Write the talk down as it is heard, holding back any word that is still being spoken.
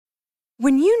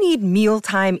When you need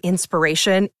mealtime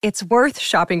inspiration, it's worth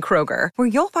shopping Kroger, where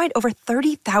you'll find over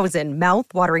 30,000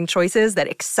 mouth-watering choices that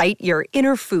excite your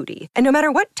inner foodie. And no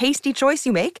matter what tasty choice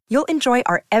you make, you'll enjoy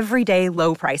our everyday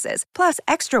low prices, plus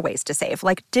extra ways to save,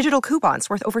 like digital coupons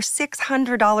worth over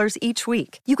 $600 each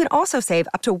week. You can also save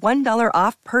up to $1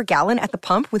 off per gallon at the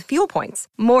pump with fuel points.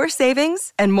 More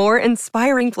savings and more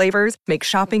inspiring flavors make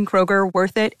shopping Kroger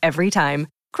worth it every time.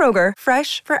 Kroger,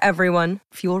 fresh for everyone.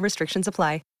 Fuel restrictions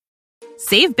apply.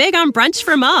 Save big on brunch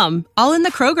for mom, all in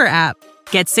the Kroger app.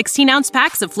 Get 16-ounce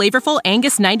packs of flavorful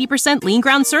Angus 90% lean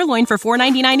ground sirloin for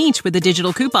 $4.99 each with a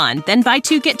digital coupon. Then buy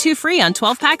 2, get 2 free on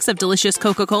 12 packs of delicious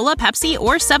Coca-Cola, Pepsi,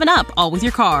 or 7-Up, all with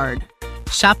your card.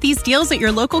 Shop these deals at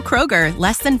your local Kroger,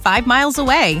 less than 5 miles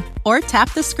away. Or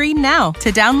tap the screen now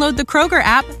to download the Kroger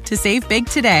app to save big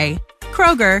today.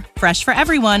 Kroger, fresh for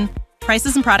everyone.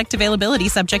 Prices and product availability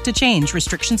subject to change.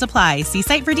 Restrictions apply. See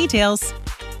site for details.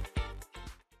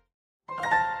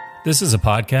 This is a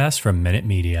podcast from Minute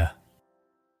Media.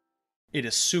 It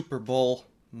is Super Bowl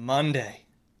Monday.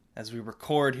 As we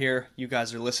record here, you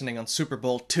guys are listening on Super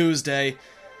Bowl Tuesday.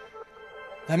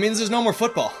 That means there's no more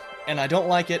football, and I don't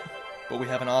like it, but we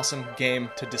have an awesome game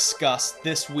to discuss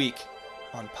this week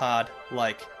on Pod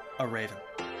Like a Raven.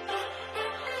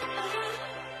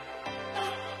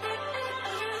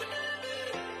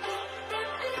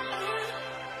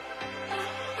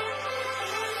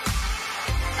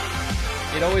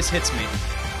 It always hits me,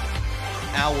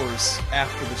 hours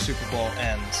after the Super Bowl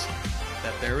ends,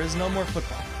 that there is no more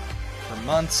football. For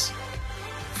months,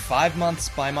 5 months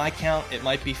by my count, it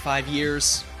might be 5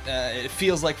 years. It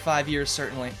feels like 5 years,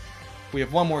 certainly. We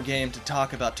have one more game to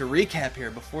talk about, to recap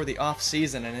here before the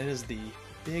off-season, and it is the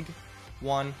big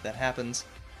one that happens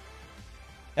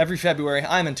every February.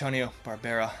 I'm Antonio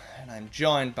Barbera, and I'm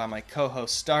joined by my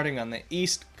co-host, starting on the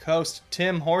East Coast,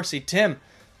 Tim Horsey. Tim,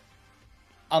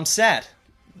 I'm sad.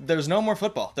 There's no more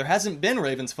football. There hasn't been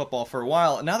Ravens football for a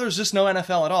while, and now there's just no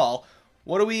NFL at all.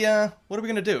 What are we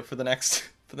gonna do for the next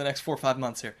 4 or 5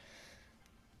 months here?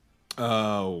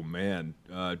 Oh man,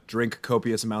 drink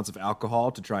copious amounts of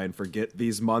alcohol to try and forget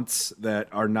these months that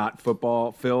are not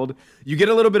football filled. You get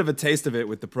a little bit of a taste of it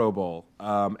with the Pro Bowl,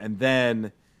 and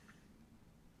then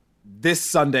this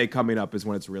Sunday coming up is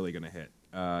when it's really gonna hit.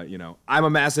 I'm a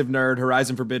massive nerd.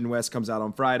 Horizon Forbidden West comes out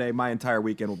on Friday. My entire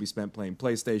weekend will be spent playing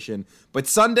PlayStation. But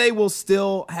Sunday will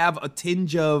still have a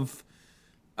tinge of,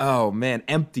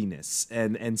 emptiness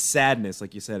and sadness,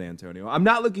 like you said, Antonio. I'm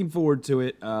not looking forward to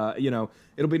it.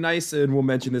 It'll be nice, and we'll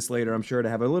mention this later, I'm sure, to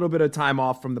have a little bit of time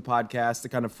off from the podcast to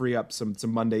kind of free up some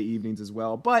Monday evenings as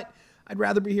well. But I'd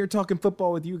rather be here talking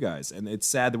football with you guys. And it's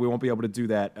sad that we won't be able to do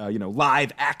that,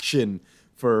 live action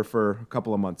for a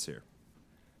couple of months here.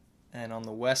 And on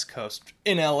the West Coast,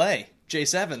 in LA,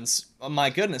 Jace Evans. Oh my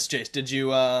goodness, Jace, did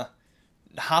you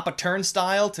hop a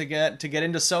turnstile to get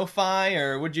into SoFi,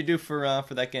 or what'd you do for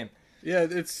that game? Yeah,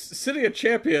 it's City of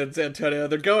Champions, Antonio.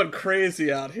 They're going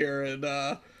crazy out here in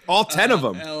all 10 of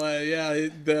them. LA, yeah.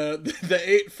 The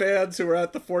 8 fans who were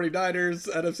at the 49ers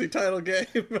NFC title game,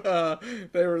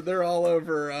 they're all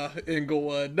over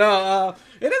Inglewood. No,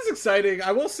 it is exciting.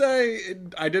 I will say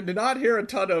I did not hear a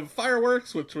ton of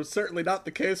fireworks, which was certainly not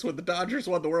the case when the Dodgers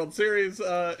won the World Series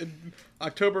in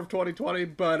October of 2020,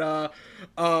 but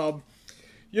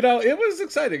it was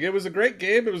exciting. It was a great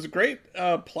game. It was a great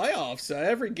playoffs.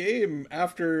 Every game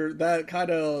after that kind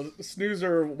of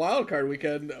snoozer wildcard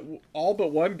weekend, all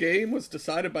but one game was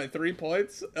decided by 3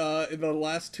 points in the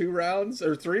last 2 rounds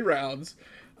or 3 rounds.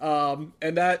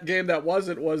 And that game that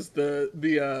wasn't was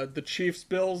the Chiefs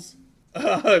Bills,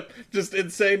 just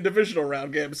insane divisional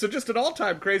round game. So just an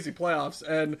all-time crazy playoffs.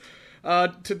 And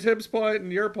to Tim's point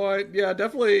and your point, yeah,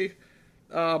 definitely.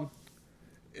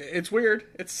 It's weird.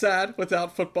 It's sad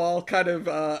without football. Kind of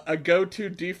a go-to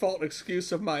default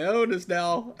excuse of my own is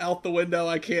now out the window.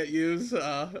 I can't use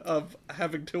of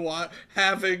having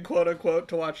quote unquote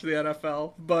to watch the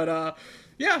NFL. But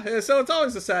so it's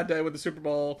always a sad day when the Super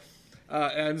Bowl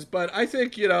ends. But I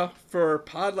think for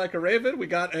Pod Like a Raven, we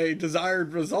got a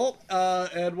desired result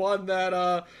and one that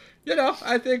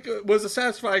I think was a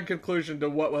satisfying conclusion to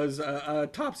what was a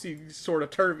topsy sort of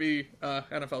turvy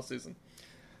NFL season.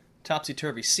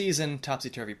 Topsy-turvy season,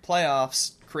 topsy-turvy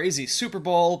playoffs, crazy Super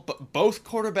Bowl, but both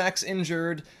quarterbacks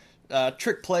injured,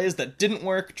 trick plays that didn't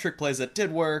work, trick plays that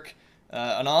did work,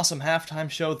 an awesome halftime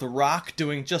show, The Rock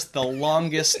doing just the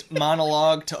longest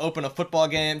monologue to open a football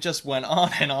game, just went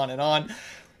on and on and on.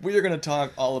 We are going to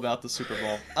talk all about the Super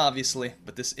Bowl, obviously,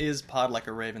 but this is Pod Like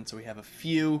a Raven, so we have a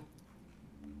few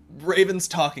Ravens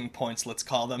talking points, let's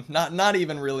call them. Not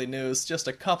even really news, just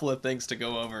a couple of things to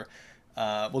go over.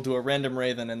 We'll do a random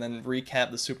Raven and then recap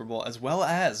the Super Bowl, as well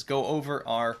as go over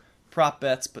our prop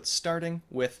bets, but starting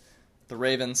with the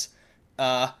Ravens.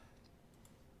 Bengals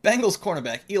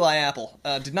cornerback Eli Apple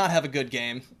did not have a good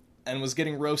game and was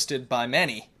getting roasted by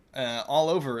many all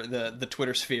over the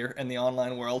Twitter sphere and the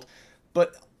online world.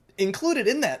 But included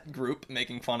in that group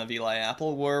making fun of Eli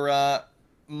Apple were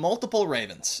multiple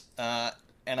Ravens.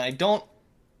 And I don't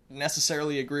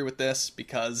necessarily agree with this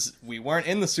because we weren't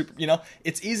in the Super...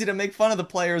 it's easy to make fun of the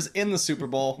players in the Super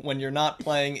Bowl when you're not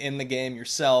playing in the game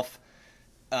yourself.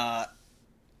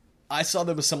 I saw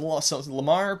there was some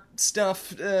Lamar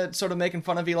stuff sort of making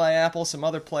fun of Eli Apple, some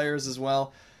other players as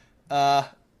well.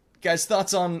 Guys,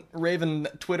 thoughts on Raven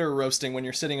Twitter roasting when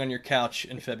you're sitting on your couch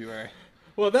in February?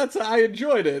 Well, I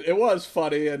enjoyed it. It was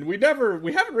funny, and we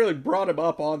haven't really brought him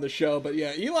up on the show, but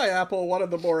yeah, Eli Apple, one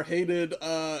of the more hated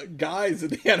guys in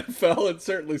the NFL, it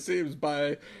certainly seems,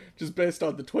 just based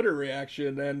on the Twitter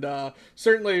reaction. And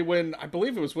certainly when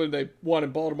they won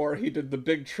in Baltimore, he did the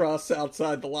big truss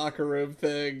outside the locker room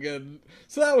thing, and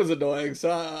so that was annoying.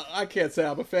 So I can't say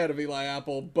I'm a fan of Eli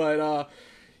Apple, but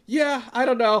yeah, I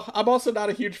don't know. I'm also not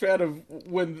a huge fan of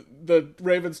when the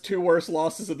Ravens' two worst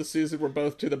losses of the season were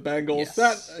both to the Bengals.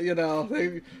 Yes. That, you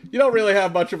don't really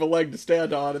have much of a leg to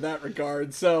stand on in that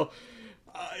regard. So,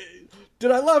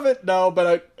 did I love it? No,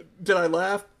 but did I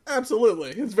laugh? Absolutely.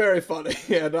 It's very funny,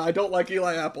 and I don't like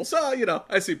Eli Apple. So,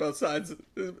 I see both sides.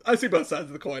 I see both sides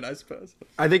of the coin, I suppose.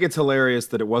 I think it's hilarious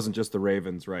that it wasn't just the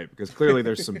Ravens, right? Because clearly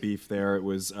there's some beef there. It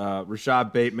was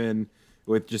Rashad Bateman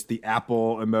with just the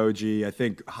Apple emoji. I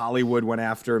think Hollywood went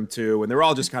after him too, and they're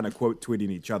all just kind of quote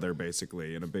tweeting each other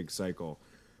basically in a big cycle.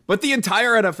 But the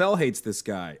entire NFL hates this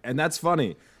guy, and that's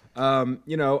funny. I'll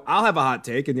have a hot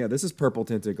take, and yeah, this is purple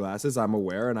tinted glasses, I'm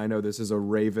aware, and I know this is a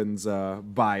Ravens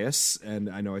bias, and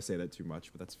I know I say that too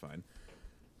much, but that's fine.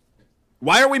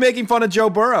 Why are we making fun of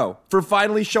Joe Burrow for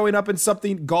finally showing up in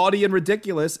something gaudy and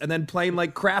ridiculous and then playing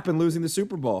like crap and losing the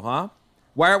Super Bowl, huh?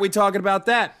 Why aren't we talking about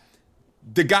that?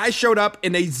 The guy showed up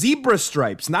in a zebra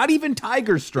stripes, not even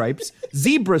tiger stripes,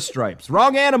 zebra stripes.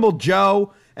 Wrong animal,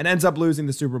 Joe, and ends up losing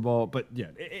the Super Bowl. But yeah,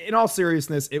 in all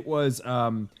seriousness, it was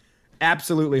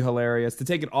absolutely hilarious. To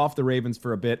take it off the Ravens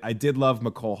for a bit, I did love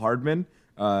Mecole Hardman,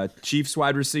 Chiefs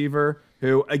wide receiver,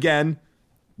 who, again,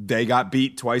 they got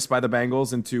beat twice by the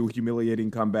Bengals in two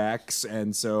humiliating comebacks.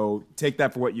 And so take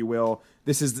that for what you will.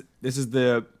 This is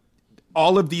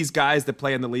all of these guys that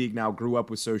play in the league now grew up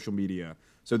with social media.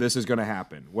 So this is going to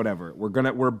happen. Whatever.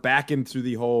 We're back into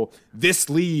the whole this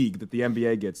league that the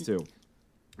NBA gets to.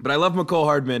 But I love Mecole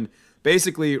Hardman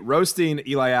basically roasting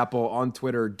Eli Apple on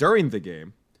Twitter during the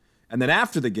game, and then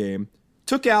after the game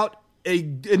took out a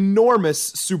enormous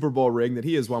Super Bowl ring that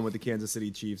he has won with the Kansas City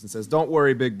Chiefs and says, "Don't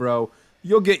worry, big bro.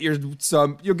 You'll get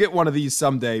one of these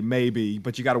someday, maybe,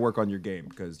 but you got to work on your game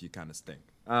because you kind of stink."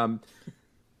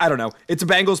 I don't know. It's a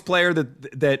Bengals player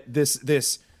that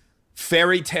this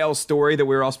fairy tale story that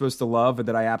we were all supposed to love and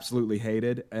that I absolutely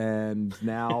hated, and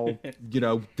now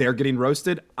they're getting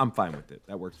roasted. I'm fine with it.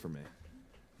 That works for me.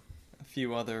 A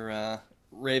few other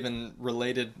Raven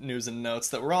related news and notes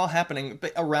that were all happening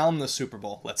around the Super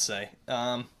Bowl, let's say.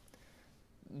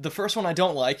 The first one I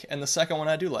don't like, and the second one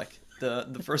I do like.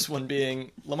 The first one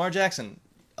being Lamar Jackson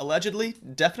allegedly,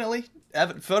 definitely,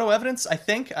 photo evidence, I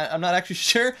think, I'm not actually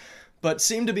sure, but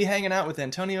seemed to be hanging out with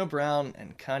Antonio Brown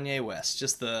and Kanye West.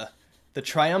 Just the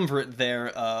triumvirate there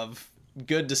of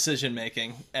good decision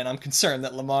making, and I'm concerned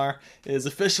that Lamar is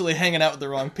officially hanging out with the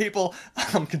wrong people.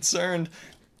 I'm concerned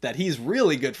that he's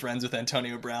really good friends with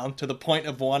Antonio Brown to the point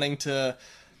of wanting to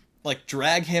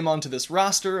drag him onto this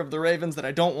roster of the Ravens that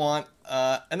I don't want.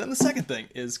 And then the second thing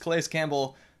is Calais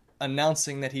Campbell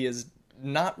announcing that he is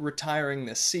not retiring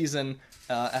this season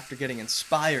after getting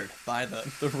inspired by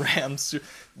the Rams,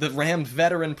 the Ram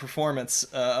veteran performance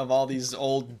of all these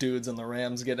old dudes on the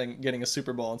Rams getting a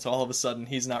Super Bowl, and so all of a sudden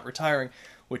he's not retiring,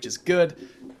 which is good.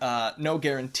 No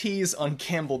guarantees on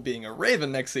Campbell being a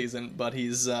Raven next season, but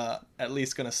he's at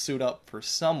least going to suit up for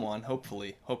someone,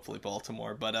 hopefully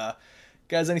Baltimore. But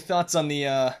guys, any thoughts on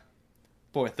the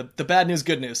bad news,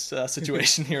 good news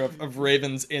situation here of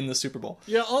Ravens in the Super Bowl?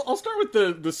 Yeah, I'll start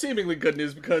with the seemingly good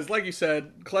news because, like you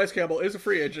said, Calais Campbell is a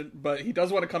free agent, but he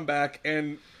does want to come back.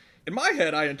 And in my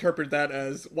head, I interpret that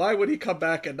as, why would he come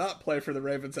back and not play for the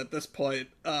Ravens at this point?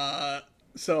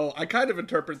 So I kind of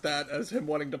interpret that as him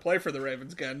wanting to play for the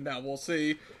Ravens again. Now, we'll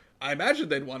see. I imagine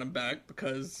they'd want him back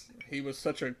because he was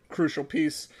such a crucial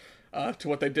piece to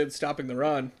what they did stopping the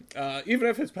run, even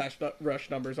if his pass rush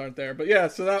numbers aren't there. But yeah,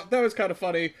 so that was kind of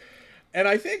funny. And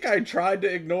I think I tried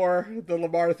to ignore the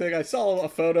Lamar thing. I saw a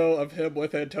photo of him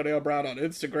with Antonio Brown on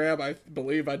Instagram. I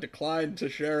believe I declined to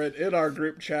share it in our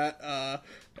group chat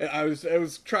I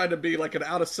was trying to be like an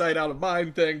out of sight, out of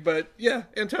mind thing, but yeah,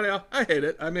 Antonio, I hate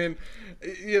it. I mean,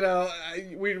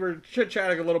 we were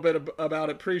chit-chatting a little bit about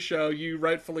it pre-show. You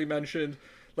rightfully mentioned,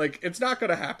 like, it's not going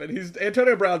to happen.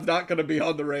 Antonio Brown's not going to be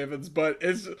on the Ravens, but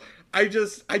I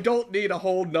don't need a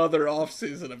whole nother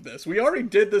offseason of this. We already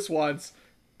did this once.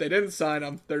 They didn't sign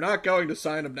him. They're not going to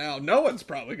sign him now. No one's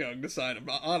probably going to sign him,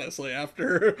 honestly,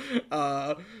 after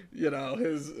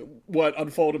what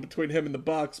unfolded between him and the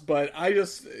Bucks. But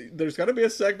there's going to be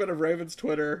a segment of Ravens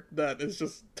Twitter that is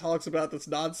just talks about this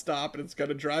nonstop, and it's going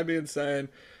to drive me insane.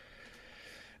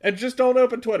 And just don't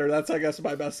open Twitter. That's, I guess,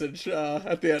 my message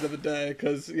at the end of the day.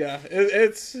 Because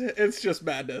it's just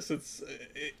madness.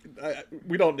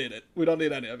 We don't need it. We don't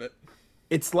need any of it.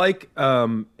 It's like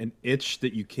an itch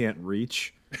that you can't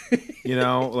reach.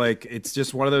 Like, it's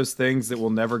just one of those things that will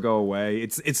never go away.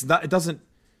 It's not, it doesn't,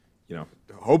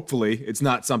 hopefully it's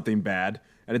not something bad,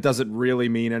 and it doesn't really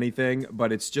mean anything,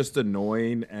 but it's just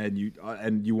annoying, and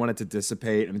you want it to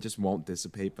dissipate, and it just won't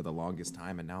dissipate for the longest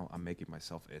time. And now I'm making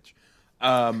myself itch.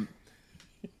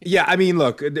 Yeah, I mean,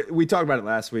 look, we talked about it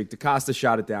last week. DaCosta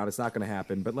shot it down. It's not going to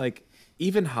happen, but like,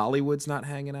 even Hollywood's not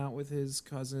hanging out with his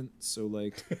cousin, so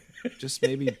like, just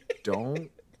maybe don't.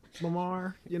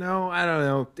 Lamar, I don't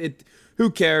know. Who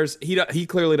cares? He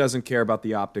clearly doesn't care about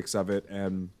the optics of it,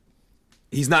 and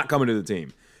he's not coming to the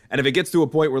team. And if it gets to a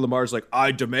point where Lamar's like,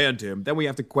 I demand him, then we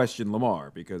have to question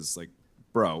Lamar, because, like,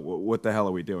 bro, what the hell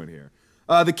are we doing here?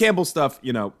 The Campbell stuff,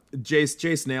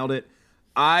 Jace nailed it.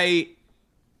 I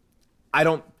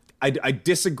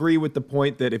disagree with the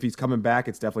point that if he's coming back,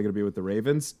 it's definitely going to be with the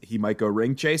Ravens. He might go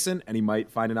ring chasing, and he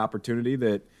might find an opportunity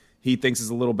that he thinks is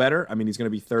a little better. I mean, he's going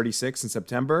to be 36 in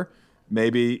September.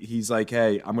 Maybe he's like,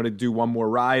 hey, I'm going to do one more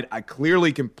ride. I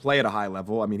clearly can play at a high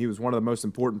level. I mean, he was one of the most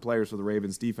important players for the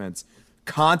Ravens defense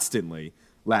constantly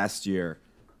last year.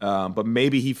 But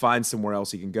maybe he finds somewhere else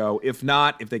he can go. If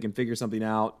not, if they can figure something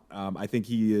out, I think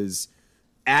he is,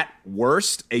 at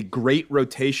worst, a great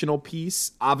rotational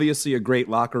piece, obviously a great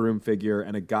locker room figure,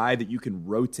 and a guy that you can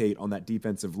rotate on that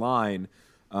defensive line.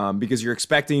 Because you're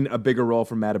expecting a bigger role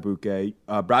from Madubuike.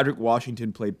 Broderick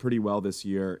Washington played pretty well this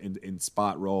year in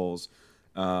spot roles.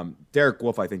 Derek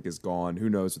Wolfe, I think, is gone. Who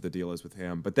knows what the deal is with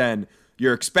him. But then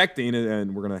you're expecting,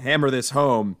 and we're going to hammer this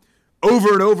home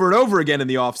over and over and over again in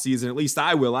the offseason, at least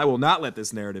I will. I will not let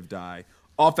this narrative die.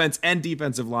 Offense and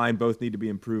defensive line both need to be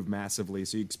improved massively.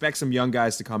 So you expect some young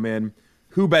guys to come in.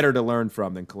 Who better to learn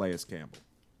from than Calais Campbell?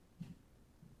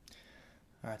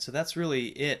 All right, so that's really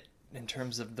it. In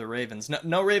terms of the Ravens,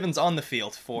 no Ravens on the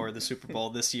field for the Super Bowl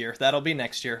this year. That'll be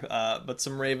next year, but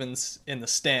some Ravens in the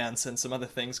stands and some other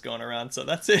things going around. So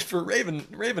that's it for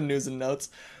Raven news and notes.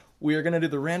 We are going to do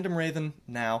the Random Raven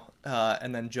now,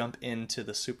 and then jump into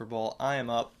the Super Bowl. I am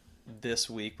up this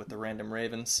week with the Random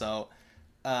Raven, so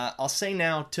I'll say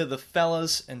now to the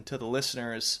fellas and to the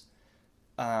listeners,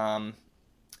 I'm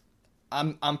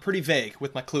pretty vague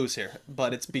with my clues here,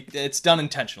 but it's done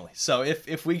intentionally. So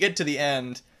if we get to the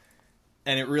end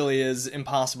and it really is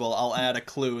impossible, I'll add a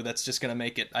clue that's just going to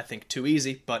make it, I think, too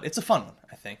easy. But it's a fun one,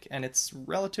 I think, and it's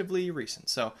relatively recent.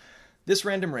 So this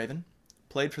Random Raven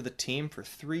played for the team for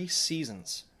 3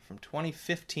 seasons, from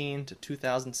 2015 to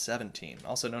 2017,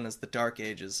 also known as the Dark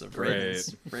Ages of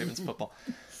Ravens football.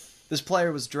 This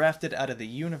player was drafted out of the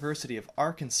University of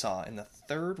Arkansas in the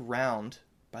 3rd round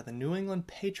by the New England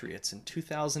Patriots in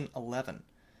 2011,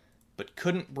 but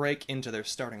couldn't break into their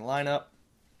starting lineup,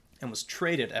 and was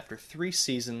traded after 3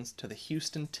 seasons to the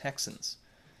Houston Texans.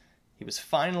 He was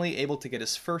finally able to get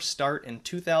his first start in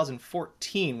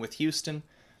 2014 with Houston,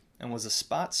 and was a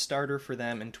spot starter for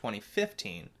them in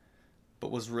 2015, but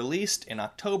was released in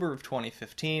October of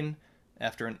 2015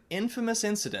 after an infamous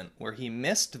incident where he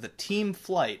missed the team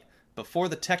flight before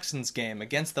the Texans game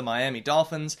against the Miami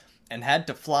Dolphins and had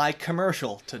to fly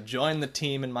commercial to join the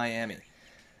team in Miami.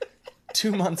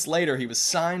 2 months later, he was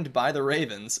signed by the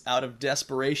Ravens out of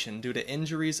desperation due to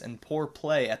injuries and poor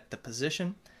play at the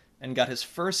position, and got his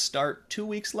first start 2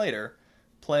 weeks later,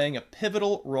 playing a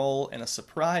pivotal role in a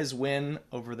surprise win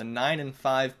over the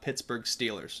 9-5 Pittsburgh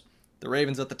Steelers. The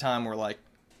Ravens at the time were like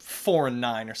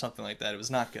 4-9 or something like that. It was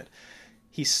not good.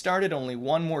 He started only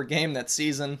one more game that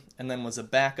season, and then was a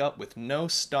backup with no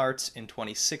starts in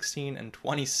 2016 and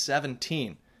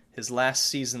 2017. His last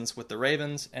seasons with the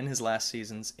Ravens and his last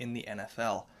seasons in the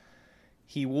NFL.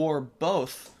 He wore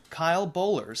both Kyle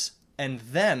Bowler's and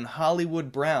then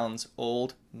Hollywood Brown's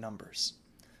old numbers.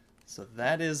 So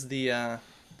that is the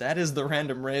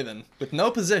Random Raven with no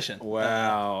position.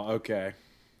 Wow. Okay.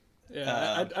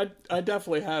 Yeah, I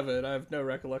definitely have it. I have no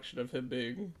recollection of him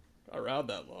being around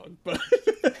that long, but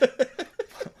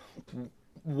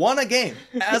won a game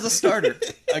as a starter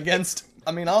against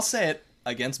I mean, I'll say it,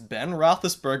 against Ben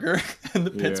Roethlisberger and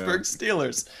the Pittsburgh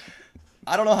Steelers.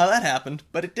 I don't know how that happened,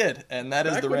 but it did, and that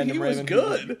is the Random Raven. He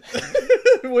was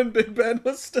good when Big Ben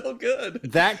was still good.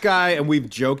 That guy, and we've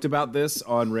joked about this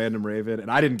on Random Raven,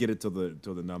 and I didn't get it till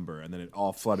the number, and then it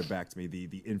all flooded back to me.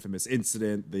 The infamous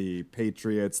incident, the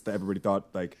Patriots, that everybody thought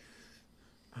like.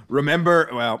 Remember,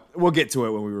 well, we'll get to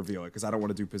it when we reveal it because I don't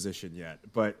want to do position yet,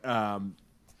 but there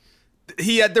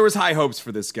was high hopes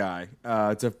for this guy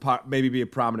to maybe be a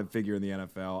prominent figure in the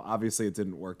NFL. Obviously, it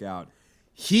didn't work out.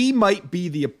 He might be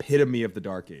the epitome of the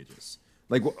Dark Ages.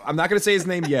 Like, I'm not going to say his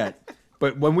name yet,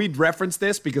 but when we reference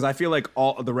this, because I feel like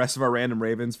all of the rest of our Random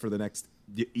Ravens for the next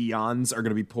eons are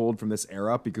going to be pulled from this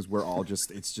era because we're all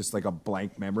it's just like a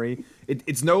blank memory.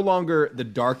 It's no longer the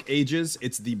Dark Ages.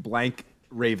 It's the blank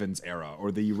Ravens era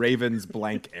or the Ravens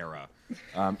blank era.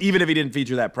 Even if he didn't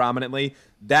feature that prominently,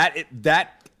 that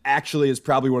actually is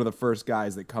probably one of the first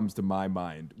guys that comes to my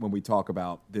mind when we talk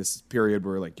about this period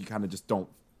where like you kind of just don't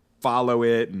follow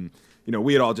it, and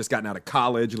we had all just gotten out of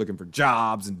college looking for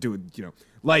jobs and doing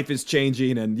life is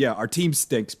changing, and our team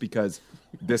stinks because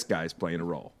this guy's playing a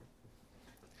role.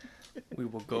 We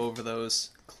will go over those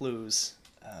clues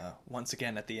once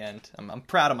again at the end. I'm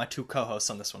proud of my two co-hosts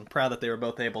on this one. Proud that they were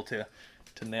both able to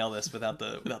nail this without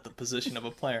the position of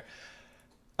a player.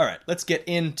 All right, let's get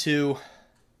into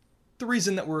the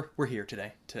reason that we're here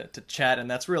today to chat, and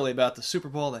that's really about the Super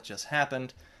Bowl that just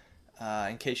happened.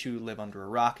 In case you live under a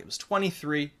rock, it was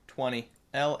 23-20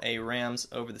 LA Rams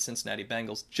over the Cincinnati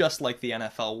Bengals, just like the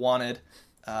NFL wanted,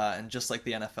 and just like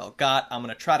the NFL got. I'm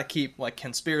going to try to keep like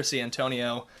Conspiracy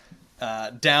Antonio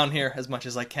down here as much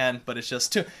as I can, but it's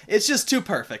just too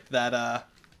perfect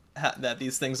that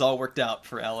these things all worked out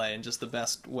for LA in just the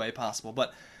best way possible.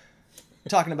 But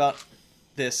talking about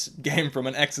this game from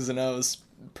an X's and O's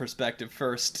perspective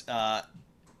first,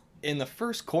 in the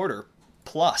first quarter,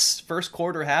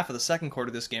 half of the second quarter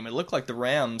of this game, it looked like the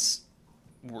Rams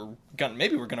were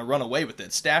gonna run away with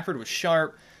it. Stafford was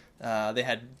sharp. They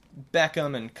had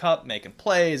Beckham and Kupp making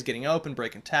plays, getting open,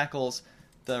 breaking tackles.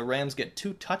 The Rams get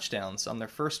 2 touchdowns on their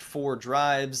first 4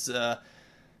 drives.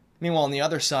 Meanwhile, on the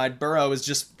other side, Burrow is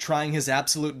just trying his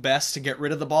absolute best to get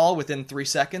rid of the ball within 3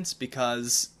 seconds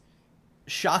because,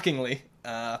 shockingly,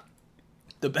 the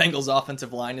Bengals'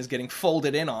 offensive line is getting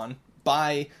folded in on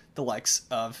by the likes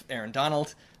of Aaron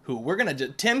Donald, who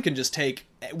Tim can just take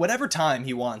whatever time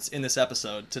he wants in this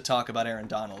episode to talk about Aaron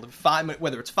Donald.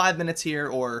 Whether it's 5 minutes here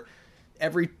or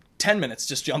every 10 minutes,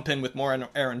 just jump in with more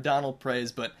Aaron Donald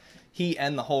praise. But he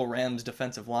and the whole Rams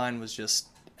defensive line was just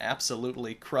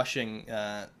absolutely crushing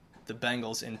the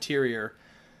Bengals' interior.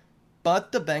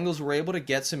 But the Bengals were able to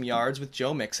get some yards with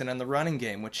Joe Mixon in the running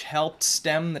game, which helped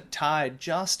stem the tide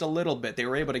just a little bit. They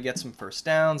were able to get some first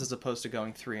downs as opposed to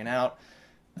going 3 and out.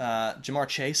 Jamar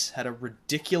Chase had a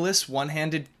ridiculous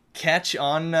one-handed catch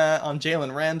on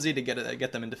Jalen Ramsey to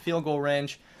get them into field goal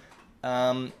range.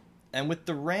 And with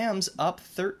the Rams up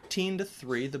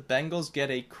 13-3, the Bengals get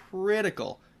a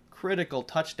critical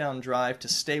touchdown drive to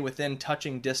stay within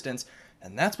touching distance,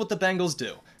 and that's what the Bengals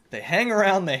do. They hang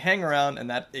around, and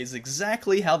that is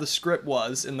exactly how the script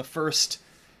was in the first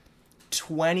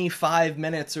 25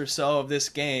 minutes or so of this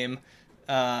game,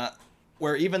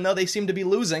 where even though they seemed to be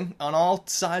losing on all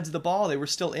sides of the ball, they were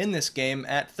still in this game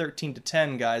at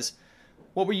 13-10, guys.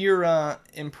 What were your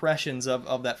impressions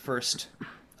of that first,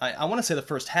 I want to say the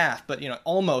first half, but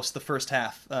almost the first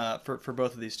half for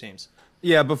both of these teams?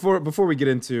 Yeah, before we get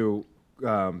into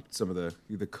some of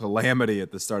the calamity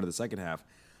at the start of the second half,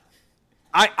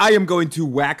 I am going to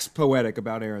wax poetic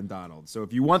about Aaron Donald. So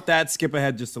if you want that, skip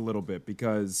ahead just a little bit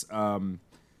because,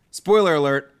 spoiler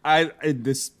alert,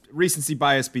 this recency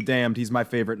bias be damned, he's my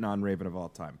favorite non-Raven of all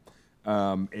time.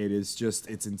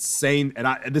 It's insane.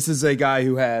 And this is a guy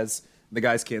who has, the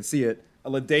guys can't see it, a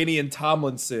LaDainian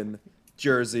Tomlinson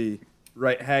jersey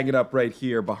hanging up right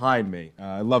here behind me.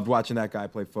 I loved watching that guy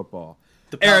play football.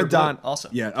 The powder blue also.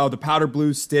 Yeah. Oh, the powder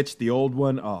blue stitch, the old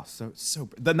one. Oh, so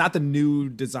not the new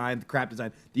design, the crap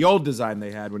design. The old design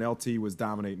they had when LT was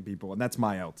dominating people, and that's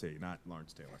my LT, not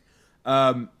Lawrence Taylor.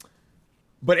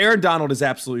 But Aaron Donald is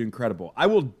absolutely incredible. I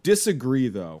will disagree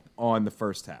though on the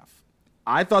first half.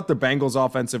 I thought the Bengals'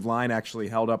 offensive line actually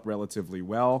held up relatively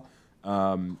well.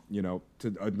 To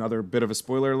another bit of a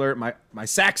spoiler alert, my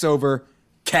sack's over,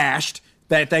 cashed.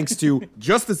 That thanks to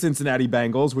just the Cincinnati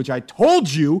Bengals, which I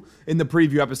told you in the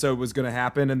preview episode was going to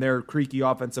happen, and their creaky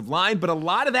offensive line. But a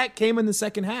lot of that came in the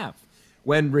second half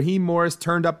when Raheem Morris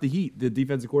turned up the heat, the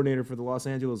defensive coordinator for the Los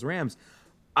Angeles Rams.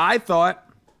 I thought,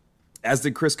 as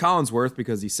did Chris Collinsworth,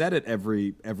 because he said it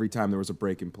every time there was a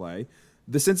break in play,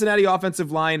 the Cincinnati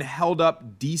offensive line held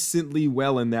up decently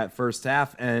well in that first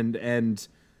half, and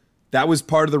that was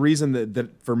part of the reason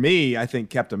that for me, I think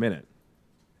kept him in it.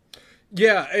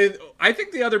 Yeah, I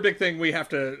think the other big thing we have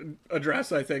to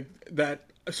address, I think, that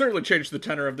certainly changed the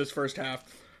tenor of this first half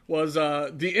was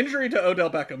the injury to Odell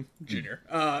Beckham Jr.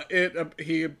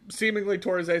 He seemingly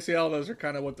tore his ACL. Those are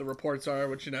kind of what the reports are,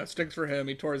 which, stinks for him.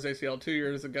 He tore his ACL 2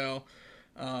 years ago,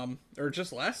 or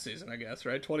just last season, I guess,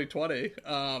 right? 2020.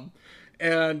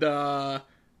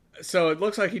 So it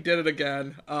looks like he did it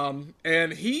again.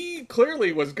 And he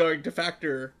clearly was going to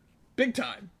factor big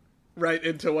time right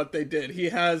into what they did. He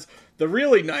has the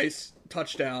really nice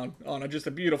touchdown on just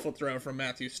a beautiful throw from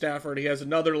Matthew Stafford. He has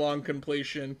another long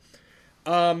completion.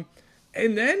 And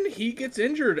then he gets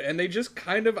injured, and they just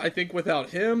kind of, I think without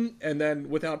him, and then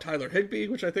without Tyler Higbee,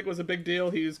 which I think was a big deal,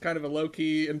 he's kind of a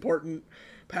low-key important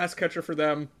pass catcher for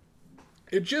them.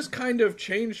 It just kind of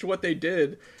changed what they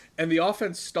did, and the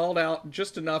offense stalled out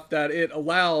just enough that it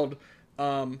allowed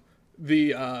the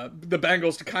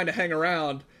Bengals to kind of hang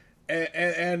around.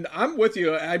 And I'm with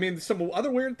you. I mean, some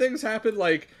other weird things happened,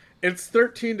 like it's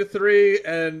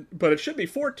 13-3, but it should be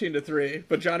 14-3.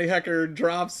 But Johnny Hekker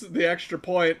drops the extra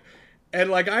point, and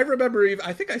like I remember,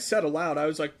 I think I said aloud, I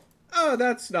was like, "Oh,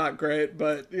 that's not great,"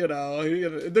 but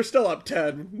they're still up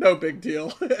 10, no big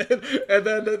deal. and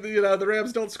then the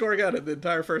Rams don't score again in the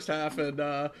entire first half,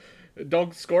 and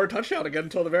don't score a touchdown again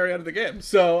until the very end of the game.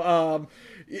 So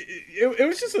it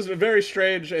was just very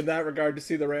strange in that regard to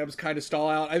see the Rams kind of stall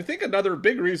out. I think another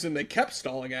big reason they kept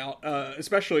stalling out,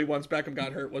 especially once Beckham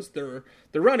got hurt, was their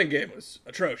running game was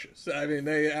atrocious. I mean,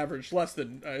 they averaged less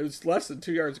than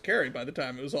 2 yards a carry by the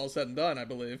time it was all said and done, I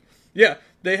believe. Yeah,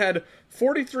 they had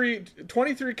 23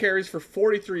 carries for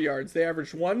 43 yards. They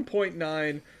averaged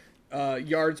 1.9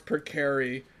 yards per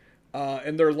carry.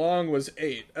 And their long was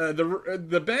 8.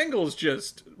 The Bengals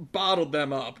just bottled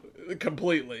them up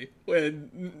completely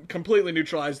and completely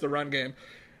neutralized the run game.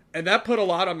 And that put a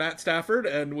lot on Matt Stafford,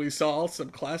 and we saw some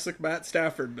classic Matt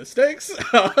Stafford mistakes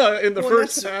in the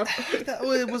first half. That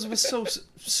was so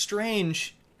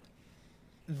strange.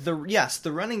 The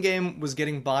running game was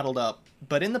getting bottled up,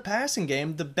 but in the passing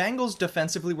game, the Bengals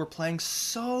defensively were playing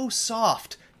so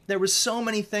soft. There was so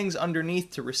many things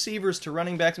underneath to receivers, to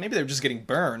running backs. Maybe they were just getting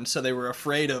burned, so they were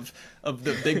afraid of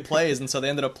the big plays, and so they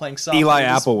ended up playing soft. Eli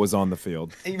Apple was on the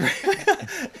field.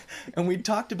 And we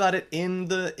talked about it in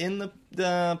the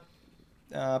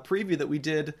preview that we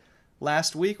did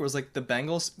last week, where it was like the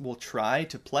Bengals will try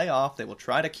to play off, they will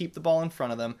try to keep the ball in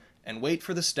front of them, and wait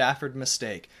for the Stafford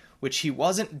mistake, which he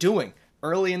wasn't doing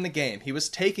early in the game. He was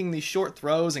taking these short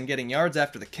throws and getting yards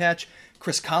after the catch.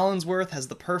 Chris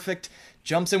Collinsworth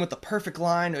jumps in with the perfect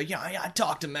line. I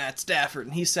talked to Matt Stafford,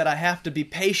 and he said, I have to be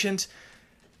patient.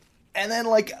 And then,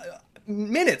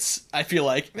 minutes, I feel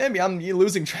like, maybe I'm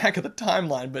losing track of the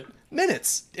timeline, but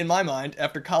minutes, in my mind,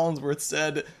 after Collinsworth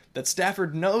said that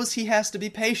Stafford knows he has to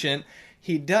be patient,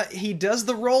 he does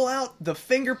the rollout, the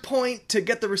finger point to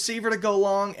get the receiver to go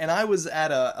long, and I was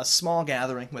at a small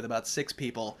gathering with about 6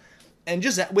 people, and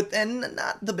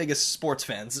not the biggest sports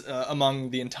fans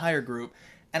among the entire group,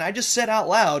 and I just said out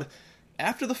loud,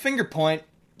 after the finger point,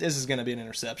 this is going to be an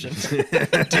interception.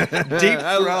 Deep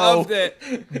throw,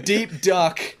 deep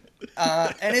duck,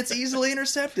 and it's easily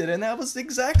intercepted. And that was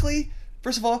exactly,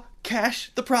 first of all,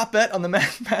 cash the prop bet on the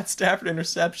Matt Stafford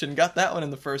interception. Got that one in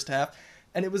the first half.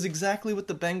 And it was exactly what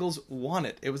the Bengals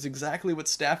wanted. It was exactly what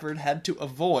Stafford had to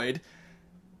avoid.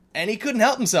 And he couldn't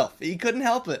help himself. He couldn't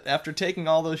help it after taking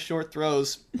all those short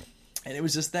throws. And it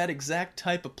was just that exact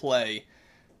type of play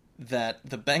that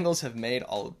the Bengals have made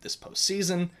all of this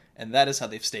postseason, and that is how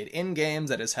they've stayed in games.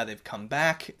 That is how they've come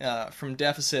back from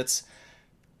deficits.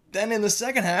 Then in the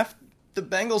second half, the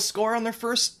Bengals score on their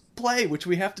first play, which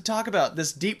we have to talk about.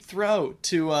 This deep throw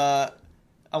to, I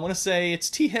want to say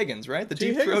it's T. Higgins, right? The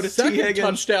deep throw to T. Higgins.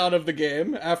 Touchdown of the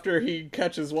game after he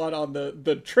catches one on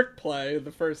the trick play in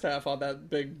the first half on that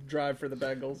big drive for the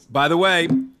Bengals. By the way,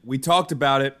 we talked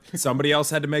about it. Somebody else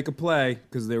had to make a play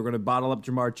because they were going to bottle up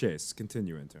Jamar Chase.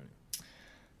 Continue, Antonio.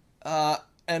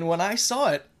 And when I saw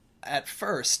it at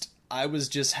first, I was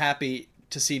just happy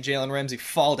to see Jalen Ramsey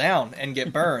fall down and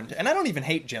get burned. And I don't even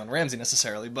hate Jalen Ramsey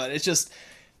necessarily, but it's just,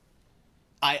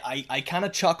 I kind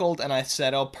of chuckled and I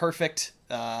said, oh, perfect.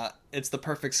 It's the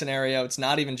perfect scenario. It's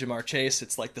not even Jamar Chase.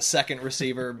 It's like the second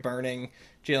receiver burning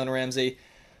Jalen Ramsey.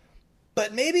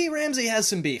 But maybe Ramsey has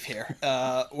some beef here,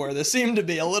 where there seemed to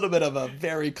be a little bit of a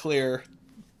very clear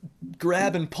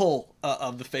grab and pull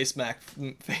of the face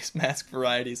mask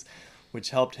varieties,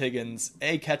 which helped Higgins,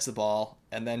 A, catch the ball,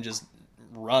 and then just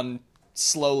run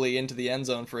slowly into the end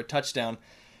zone for a touchdown.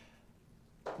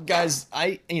 Guys,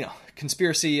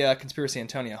 conspiracy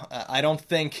Antonio, I don't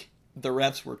think the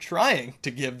refs were trying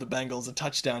to give the Bengals a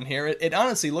touchdown here. It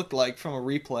honestly looked like, from a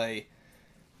replay,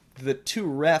 the two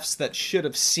refs that should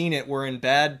have seen it were in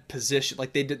bad position.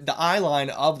 Like, they did, the eye line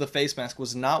of the face mask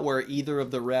was not where either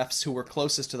of the refs who were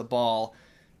closest to the ball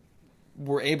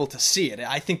were able to see it.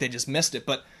 I think they just missed it.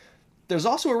 But there's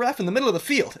also a ref in the middle of the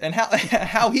field, and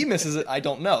how he misses it, I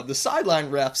don't know. The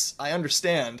sideline refs, I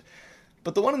understand,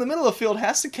 but the one in the middle of the field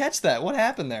has to catch that. What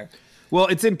happened there? Well,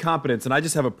 it's incompetence, and I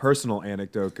just have a personal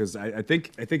anecdote because I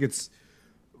think it's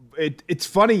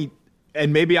funny,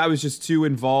 and maybe I was just too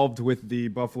involved with the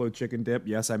buffalo chicken dip.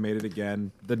 Yes, I made it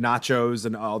again. The nachos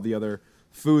and all the other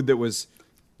food that was,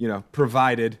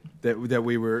 provided that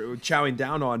we were chowing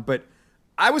down on, but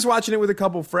I was watching it with a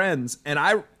couple friends,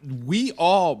 and we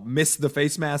all missed the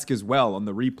face mask as well on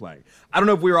the replay. I don't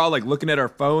know if we were all like looking at our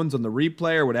phones on the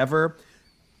replay or whatever,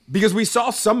 because we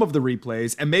saw some of the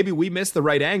replays, and maybe we missed the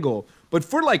right angle. But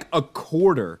for like a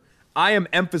quarter, I am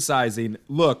emphasizing,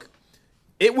 look,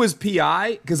 it was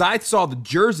PI, because I saw the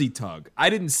jersey tug. I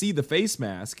didn't see the face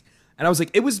mask, and I was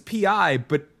like, it was PI,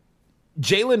 but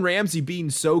Jalen Ramsey being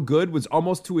so good was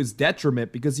almost to his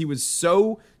detriment because he was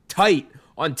so tight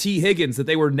on T. Higgins that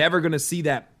they were never going to see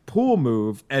that pull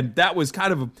move, and that was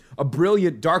kind of a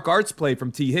brilliant dark arts play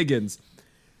from T. Higgins.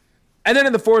 And then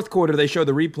in the fourth quarter, they showed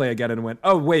the replay again and went,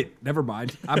 oh, wait, never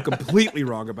mind. I'm completely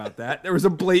wrong about that. There was a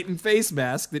blatant face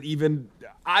mask that even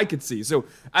I could see. So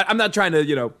I'm not trying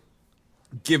to,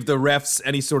 give the refs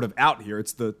any sort of out here.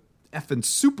 It's the effing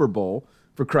Super Bowl,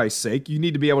 for Christ's sake. You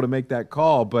need to be able to make that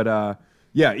call, but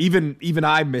yeah, even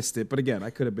I missed it. But again, I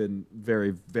could have been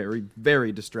very, very,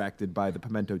 very distracted by the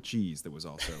pimento cheese that was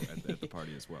also at the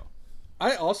party as well.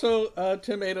 I also,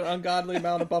 Tim, ate an ungodly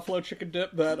amount of buffalo chicken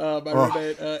dip that my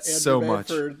roommate Andrew so made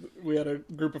much. we had a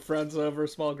group of friends over, a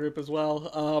small group as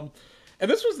well. And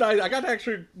this was nice. I got to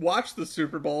actually watch the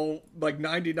Super Bowl, like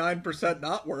 99%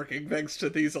 not working thanks to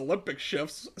these Olympic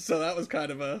shifts. So that was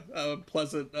kind of a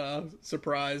pleasant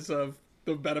surprise of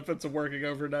the benefits of working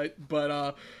overnight.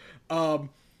 But on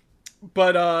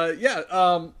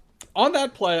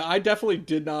that play, I definitely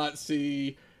did not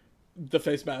see the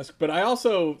face mask, but I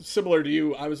also, similar to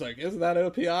you, I was like, isn't that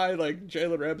OPI? Like,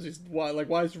 Jalen Ramsey's,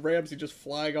 why is Ramsey just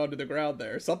flying onto the ground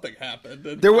there? Something happened.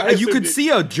 And you could see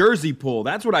a jersey pull.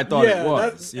 That's what I thought it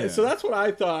was. So that's what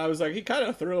I thought. I was like, he kind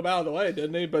of threw him out of the way,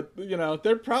 didn't he? But,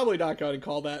 they're probably not going to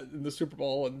call that in the Super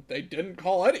Bowl, and they didn't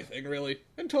call anything, really,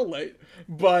 until late.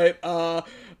 But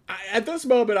at this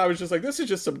moment, I was just like, this is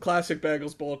just some classic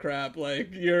Bengals bullcrap.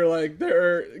 Like, you're like,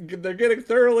 they're getting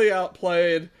thoroughly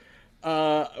outplayed.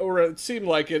 Or it seemed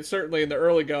like it, certainly in the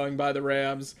early going by the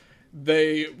Rams.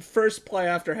 They first play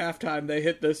after halftime, they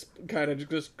hit this kind of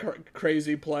just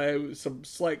crazy play, some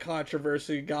slight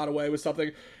controversy, got away with something.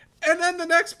 And then the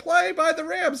next play by the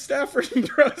Rams, Stafford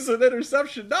throws an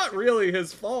interception. Not really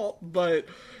his fault, but,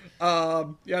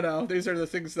 these are the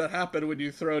things that happen when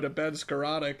you throw to Ben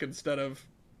Skoranek instead of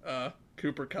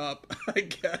Cooper Kupp, I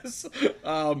guess.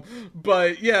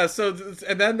 But yeah,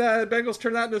 and then the Bengals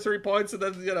turn that into 3 points, and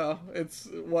then it's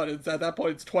at that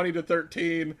point it's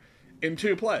 20-13 in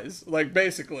 2 plays, like,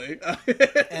 basically.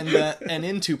 and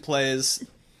in 2 plays,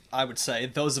 I would say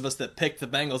those of us that picked the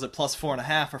Bengals at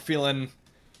 +4.5 are feeling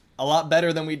a lot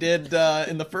better than we did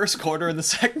in the first quarter and the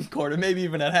second quarter, maybe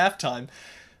even at halftime.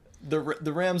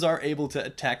 The Rams are able to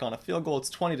attack on a field goal. It's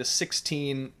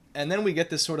 20-16. And then we get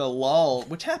this sort of lull,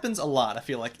 which happens a lot, I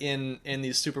feel like, in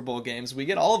these Super Bowl games. We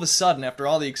get all of a sudden, after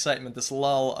all the excitement, this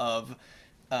lull of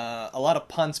a lot of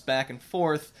punts back and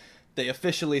forth. They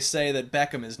officially say that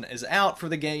Beckham is out for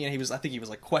the game. I think he was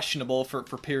like questionable for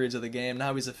periods of the game.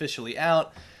 Now he's officially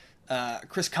out.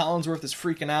 Chris Collinsworth is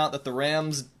freaking out that the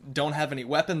Rams don't have any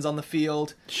weapons on the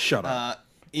field. Shut up.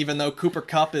 Even though Cooper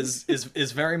Kupp is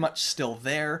very much still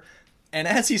there. And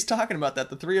as he's talking about that,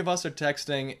 the 3 of us are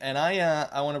texting, and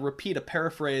I want to repeat a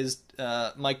paraphrased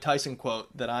Mike Tyson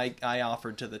quote that I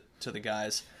offered to the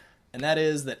guys, and that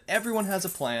is that everyone has a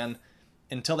plan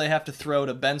until they have to throw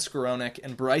to Ben Skoranek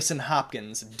and Bryson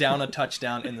Hopkins down a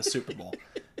touchdown in the Super Bowl.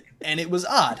 And it was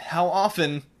odd how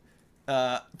often,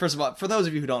 first of all, for those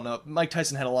of you who don't know, Mike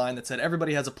Tyson had a line that said,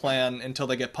 everybody has a plan until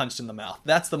they get punched in the mouth.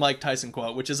 That's the Mike Tyson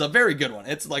quote, which is a very good one.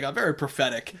 It's like a very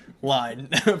prophetic line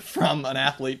from an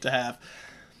athlete to have.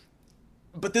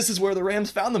 But this is where the Rams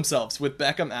found themselves, with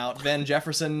Beckham out, Van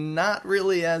Jefferson not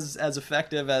really as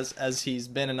effective as he's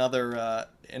been in other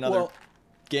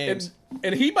games.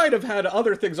 And he might have had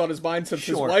other things on his mind since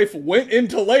his wife went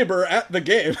into labor at the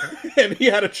game, and he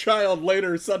had a child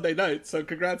later Sunday night. So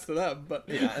congrats to them. But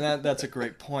yeah, and that's a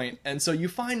great point. And so you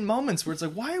find moments where it's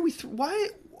like, why is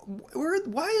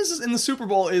this in the Super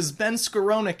Bowl? Is Ben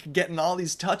Skoranek getting all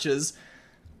these touches?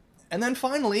 And then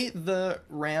finally, the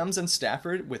Rams and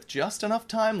Stafford, with just enough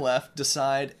time left,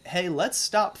 decide, hey, let's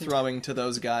stop throwing to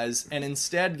those guys and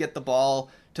instead get the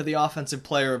ball to the Offensive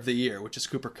Player of the Year, which is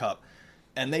Cooper Kupp.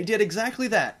 And they did exactly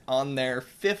that on their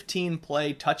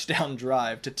 15-play touchdown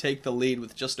drive to take the lead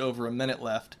with just over a minute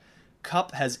left.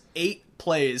 Kupp has 8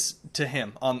 plays to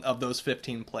him of those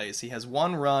 15 plays. He has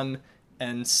 1 run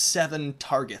and 7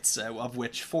 targets, of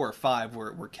which 4 or 5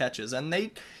 were catches.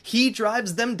 And he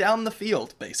drives them down the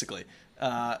field, basically.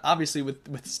 Obviously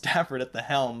with Stafford at the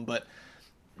helm, but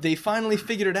they finally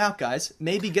figured it out, guys.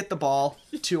 Maybe get the ball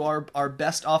to our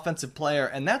best offensive player.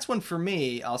 And that's when, for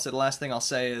me, I'll say the last thing I'll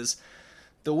say is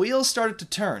the wheels started to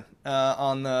turn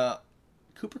on the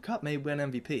Cooper Kupp may win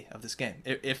MVP of this game.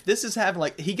 If this is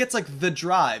having, he gets, the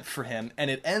drive for him, and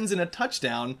it ends in a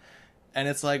touchdown, and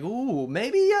it's like, ooh,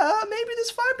 maybe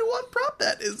this 5-1 prop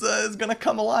bet is going to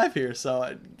come alive here.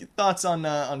 So, thoughts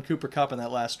on Cooper Kupp and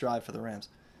that last drive for the Rams?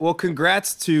 Well,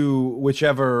 congrats to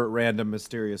whichever random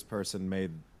mysterious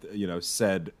person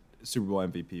said Super Bowl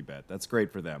MVP bet. That's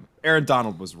great for them. Aaron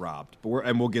Donald was robbed,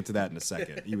 and we'll get to that in a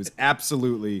second. He was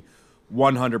absolutely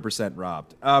 100%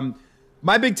 robbed.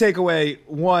 My big takeaway,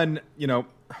 one,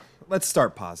 let's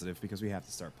start positive because we have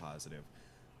to start positive.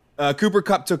 Cooper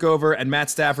Kupp took over, and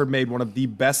Matt Stafford made one of the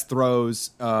best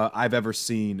throws I've ever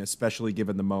seen, especially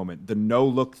given the moment. The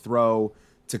no-look throw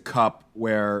to Kupp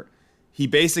where he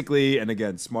basically, and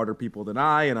again, smarter people than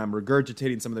I, and I'm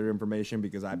regurgitating some of their information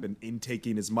because I've been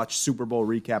intaking as much Super Bowl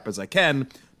recap as I can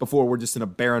before we're just in a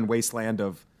barren wasteland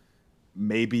of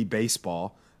maybe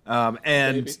baseball.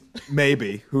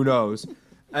 Maybe, who knows?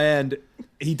 And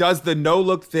he does the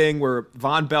no-look thing where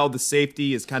Von Bell, the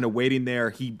safety, is kind of waiting there.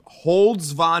 He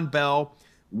holds Von Bell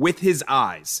with his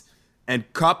eyes,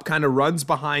 and Kupp kind of runs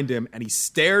behind him, and he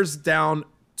stares down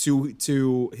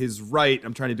to his right.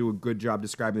 I'm trying to do a good job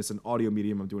describing this in audio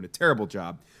medium. I'm doing a terrible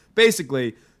job.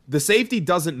 Basically, the safety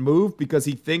doesn't move because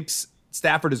he thinks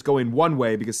Stafford is going one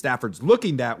way because Stafford's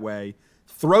looking that way,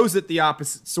 throws it the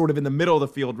opposite, sort of in the middle of the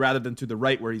field rather than to the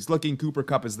right where he's looking. Cooper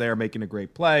Kupp is there making a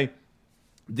great play.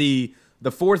 The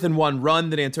 4th-and-1 run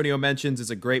that Antonio mentions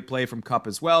is a great play from Kupp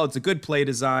as well. It's a good play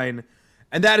design,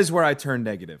 and that is where I turn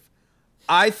negative.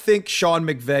 I think Sean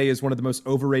McVay is one of the most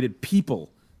overrated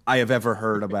people I have ever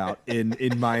heard about in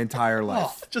my entire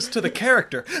life. Just to the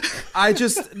character.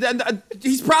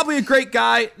 He's probably a great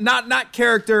guy, not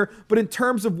character, but in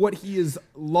terms of what he is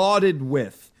lauded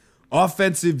with.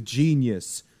 Offensive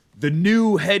genius, the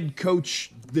new head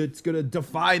coach that's going to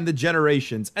define the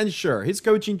generations. And sure, his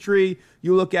coaching tree,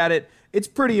 you look at it, it's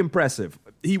pretty impressive.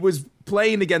 He was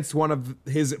playing against one of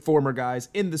his former guys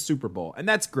in the Super Bowl, and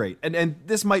that's great. And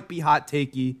this might be hot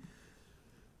takey,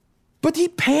 but he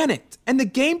panicked, and the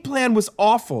game plan was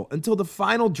awful until the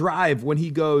final drive when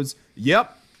he goes,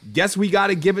 yep, guess we got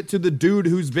to give it to the dude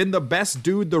who's been the best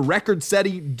dude, the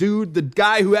record-setting dude, the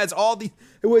guy who has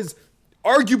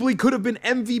arguably could have been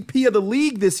MVP of the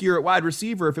league this year at wide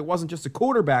receiver if it wasn't just a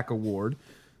quarterback award.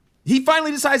 He finally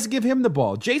decides to give him the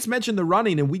ball. Jace mentioned the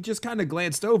running, and we just kind of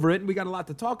glanced over it, and we got a lot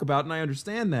to talk about, and I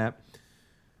understand that.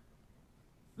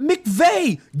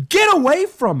 McVay, get away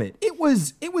from it. It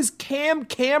was Cam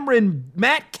Cameron,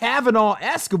 Matt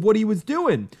Cavanaugh-esque of what he was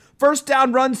doing. 1st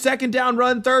down run, 2nd down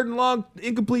run, 3rd and long,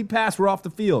 incomplete pass, we're off the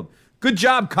field. Good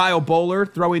job, Kyle Bowler,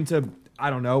 throwing to, I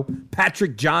don't know,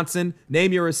 Patrick Johnson.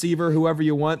 Name your receiver, whoever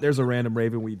you want. There's a random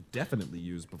Raven we've definitely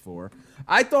used before.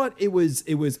 I thought it was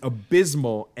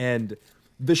abysmal, and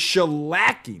the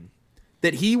shellacking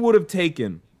that he would have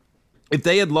taken if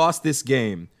they had lost this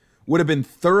game would have been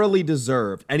thoroughly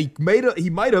deserved. And he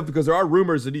might have, because there are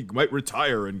rumors that he might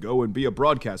retire and go and be a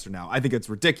broadcaster now. I think it's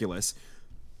ridiculous.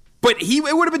 But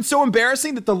it would have been so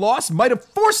embarrassing that the loss might have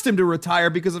forced him to retire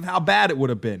because of how bad it would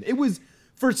have been. It was,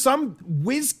 for some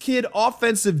whiz kid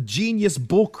offensive genius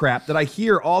bullcrap that I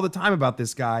hear all the time about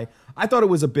this guy, I thought it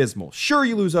was abysmal. Sure,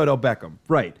 you lose Odell Beckham,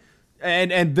 right.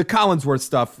 And the Collinsworth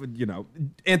stuff,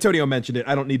 Antonio mentioned it.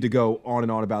 I don't need to go on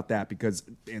and on about that because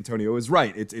Antonio is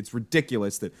right. It's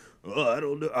ridiculous that, I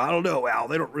don't know, Al.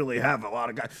 They don't really have a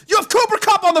lot of guys. You have Cooper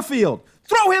Kupp on the field.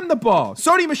 Throw him the ball.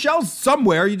 Sony Michel's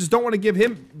somewhere. You just don't want to give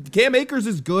him. Cam Akers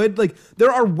is good.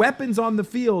 There are weapons on the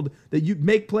field that you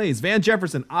make plays. Van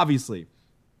Jefferson, obviously,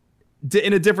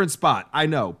 in a different spot. I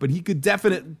know, but he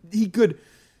could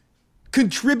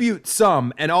contribute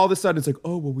some, and all of a sudden it's like,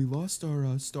 oh, well, we lost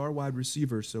our star wide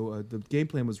receiver, so the game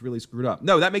plan was really screwed up.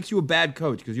 No, that makes you a bad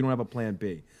coach because you don't have a plan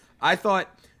B. I thought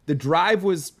the drive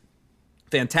was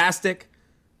fantastic,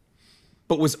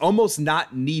 but was almost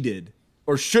not needed,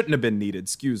 or shouldn't have been needed,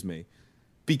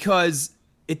 because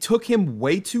it took him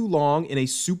way too long in a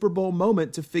Super Bowl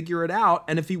moment to figure it out,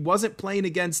 and if he wasn't playing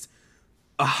against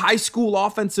a high school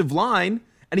offensive line,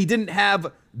 and he didn't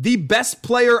have the best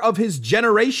player of his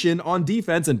generation on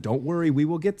defense. And don't worry, we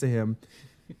will get to him.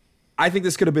 I think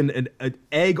this could have been an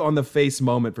egg on the face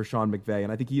moment for Sean McVay,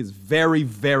 and I think he is very,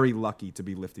 very lucky to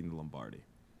be lifting the Lombardi.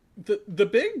 The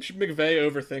big McVay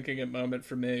overthinking it moment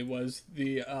for me was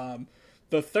the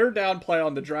third down play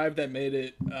on the drive that made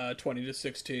it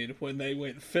 20-16 when they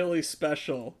went Philly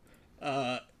special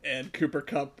and Cooper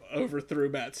Kupp overthrew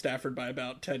Matt Stafford by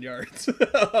about 10 yards.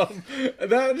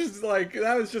 That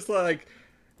was just like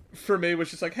for me was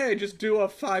just like, hey, just do a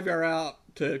 5-yard out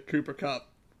to Cooper Kupp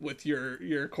with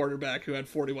your quarterback who had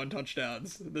 41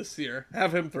 touchdowns this year.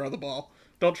 Have him throw the ball.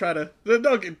 Don't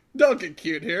get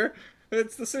cute here.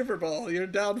 It's the Super Bowl. You're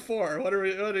down 4.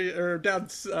 Or down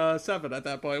 7 at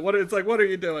that point. What are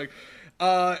you doing?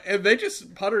 And they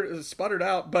just sputtered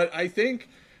out. But I think,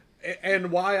 and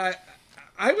why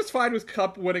I was fine with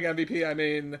Kupp winning MVP. I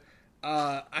mean,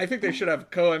 I think they should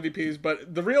have co-MVPs.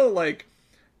 But the real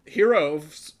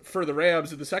heroes for the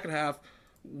Rams in the second half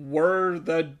were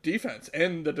the defense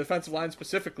and the defensive line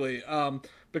specifically,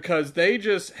 because they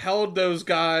just held those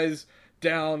guys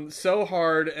down so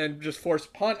hard and just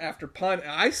forced punt after punt.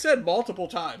 I said multiple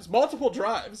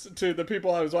drives to the people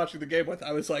I was watching the game with.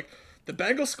 I was like, the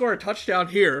Bengals score a touchdown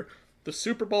here, the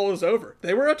Super Bowl is over.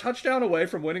 They were a touchdown away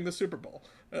from winning the Super Bowl.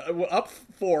 Up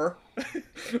 4.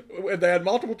 They had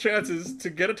multiple chances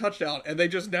to get a touchdown, and they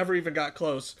just never even got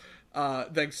close,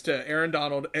 thanks to Aaron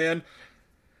Donald. And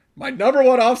my number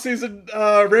one offseason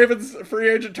Ravens free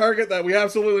agent target that we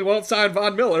absolutely won't sign,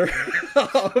 Von Miller.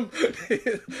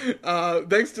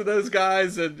 Thanks to those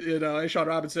guys and Ashawn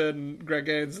Robinson, Greg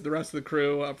Gaines, the rest of the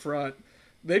crew up front.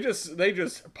 They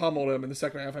just pummeled him in the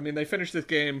second half. I mean, they finished this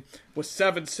game with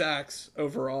 7 sacks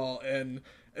overall, and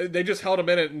they just held him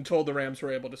in it until the Rams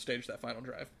were able to stage that final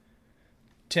drive.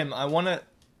 Tim,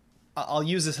 I'll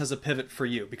use this as a pivot for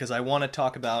you because I want to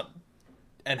talk about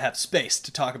and have space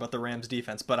to talk about the Rams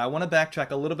defense, but I want to backtrack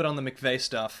a little bit on the McVay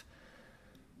stuff.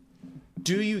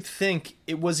 Do you think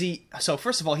so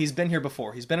first of all, he's been here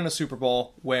before. He's been in a Super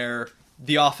Bowl where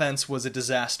the offense was a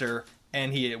disaster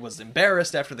and he was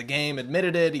embarrassed after the game,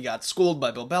 admitted it. He got schooled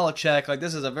by Bill Belichick.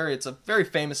 It's a very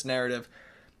famous narrative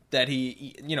that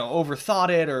he overthought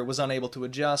it or was unable to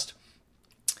adjust.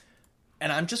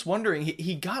 And I'm just wondering,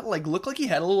 he got looked like he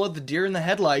had a little of the deer in the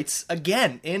headlights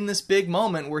again in this big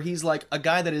moment where he's like a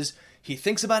guy that he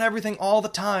thinks about everything all the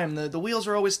time. The wheels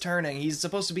are always turning. He's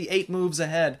supposed to be 8 moves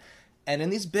ahead. And in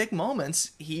these big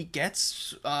moments, he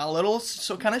gets a little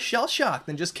kind of shell-shocked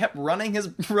and just kept running his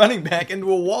running back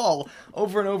into a wall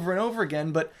over and over and over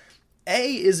again. But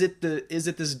is it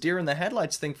this deer in the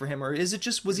headlights thing for him, or is it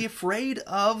just was he afraid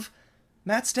of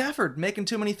Matt Stafford making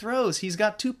too many throws? He's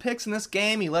got 2 picks in this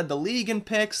game. He led the league in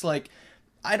picks. What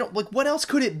else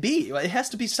could it be? It has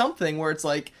to be something where it's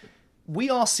like,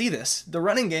 we all see this. The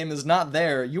running game is not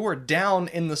there. You are down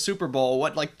in the Super Bowl.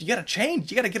 You got to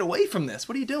change. You got to get away from this.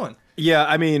 What are you doing? Yeah,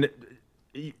 I mean,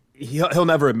 he'll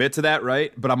never admit to that,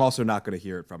 right? But I'm also not going to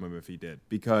hear it from him if he did,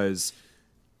 because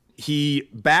he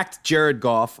backed Jared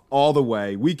Goff all the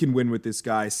way. We can win with this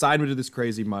guy. Signed him to this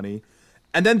crazy money.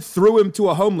 And then threw him to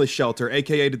a homeless shelter,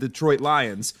 a.k.a. the Detroit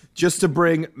Lions, just to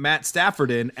bring Matt Stafford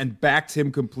in and backed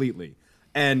him completely.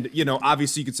 And,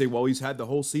 obviously you could say, well, he's had the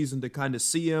whole season to kind of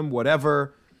see him,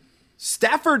 whatever.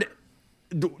 Stafford,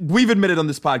 we've admitted on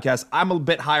this podcast, I'm a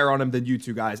bit higher on him than you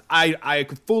two guys. I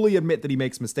could fully admit that he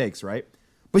makes mistakes, right?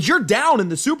 But you're down in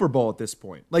the Super Bowl at this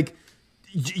point.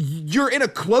 You're in a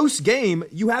close game.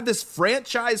 You have this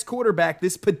franchise quarterback,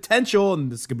 this potential,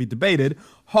 and this could be debated,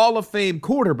 Hall of Fame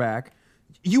quarterback.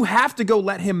 You have to go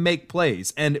let him make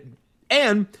plays. And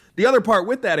the other part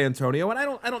with that, Antonio, and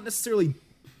I don't necessarily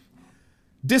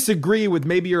disagree with,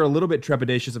 maybe you're a little bit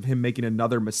trepidatious of him making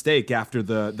another mistake after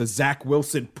the Zach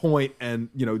Wilson point and,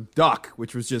 duck,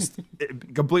 which was just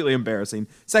completely embarrassing.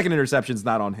 Second interception's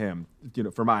not on him,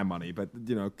 for my money, but,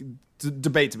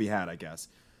 debate to be had, I guess.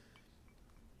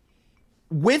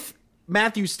 With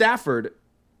Matthew Stafford,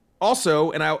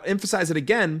 also, and I'll emphasize it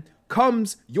again,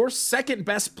 comes your second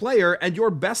best player and your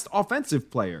best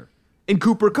offensive player in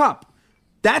Cooper Kupp.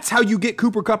 That's how you get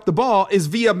Cooper Kupp the ball, is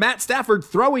via Matt Stafford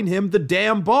throwing him the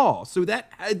damn ball. So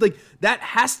that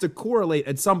has to correlate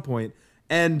at some point.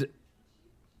 And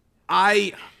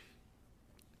I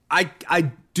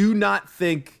do not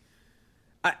think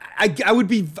I would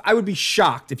be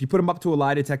shocked if you put him up to a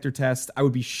lie detector test. I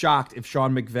would be shocked if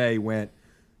Sean McVay went,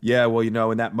 yeah, well,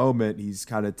 in that moment,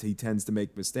 he tends to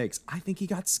make mistakes. I think he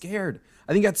got scared.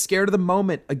 I think he got scared of the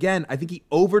moment. Again, I think he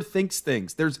overthinks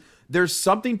things. There's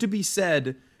something to be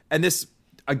said, and this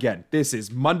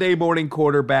is Monday morning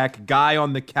quarterback, guy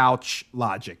on the couch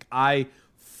logic. I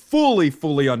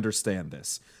fully understand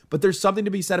this. But there's something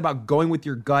to be said about going with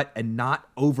your gut and not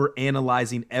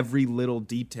overanalyzing every little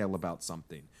detail about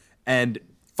something. And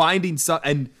finding some,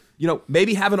 and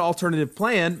maybe have an alternative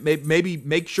plan, maybe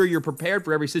make sure you're prepared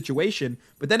for every situation,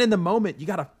 but then in the moment, you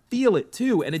got to feel it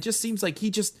too. And it just seems like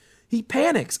he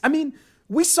panics. I mean,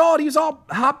 we saw it. He was all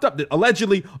hopped up,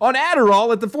 allegedly on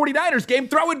Adderall at the 49ers game,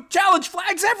 throwing challenge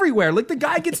flags everywhere. Like, the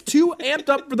guy gets too amped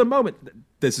up for the moment.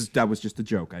 That was just a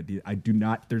joke. I do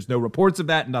not, there's no reports of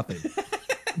that, nothing.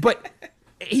 But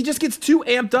he just gets too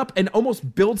amped up and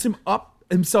almost builds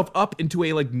himself up into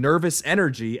a nervous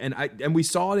energy, and we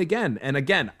saw it again. And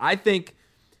again, I think,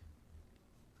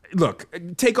 look,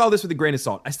 take all this with a grain of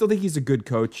salt. I still think he's a good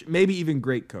coach, maybe even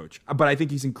great coach, but I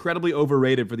think he's incredibly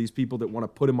overrated for these people that want to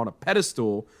put him on a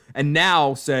pedestal and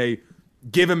now say,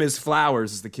 give him his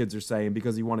flowers, as the kids are saying,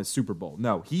 because he won his Super Bowl.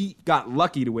 No, he got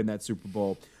lucky to win that Super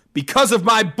Bowl because of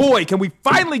my boy. Can we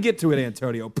finally get to it,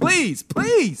 Antonio? Please.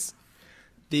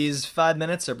 These 5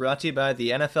 minutes are brought to you by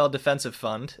the NFL Defensive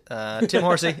Fund. Tim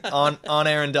Horsey on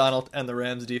Aaron Donald and the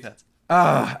Rams defense.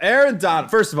 Aaron Donald.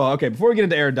 First of all, okay, before we get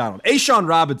into Aaron Donald, A'Shawn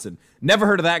Robinson. Never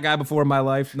heard of that guy before in my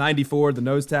life. 94, the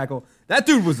nose tackle. That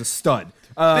dude was a stud.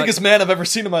 Biggest man I've ever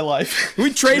seen in my life.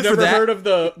 We trade for that. You never heard of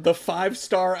the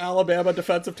 5-star Alabama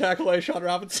defensive tackle, A'Shawn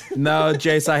Robinson? No,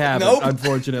 Jace, I haven't, Nope.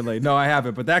 Unfortunately. No, I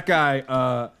haven't. But that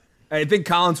guy, I think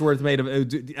Collinsworth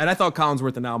and I thought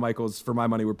Collinsworth and Al Michaels, for my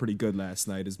money, were pretty good last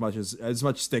night, as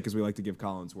much stick as we like to give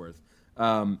Collinsworth.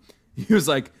 He was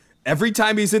like, every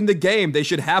time he's in the game, they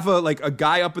should have a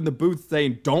guy up in the booth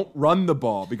saying, don't run the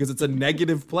ball, because it's a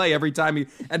negative play every time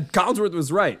and Collinsworth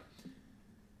was right.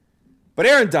 But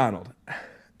Aaron Donald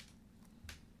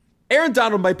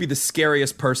might be the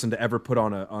scariest person to ever put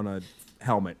on a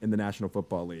helmet in the National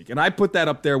Football League. And I put that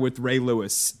up there with Ray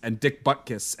Lewis and Dick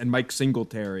Butkus and Mike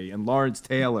Singletary and Lawrence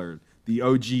Taylor, the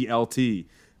OG LT.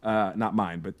 Not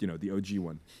mine, but the OG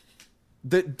one.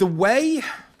 The way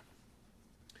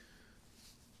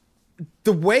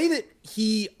that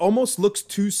he almost looks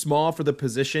too small for the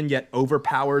position, yet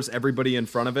overpowers everybody in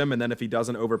front of him, and then if he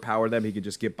doesn't overpower them, he can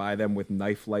just get by them with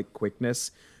knife-like quickness,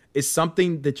 is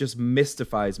something that just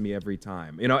mystifies me every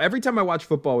time. Every time I watch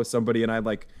football with somebody and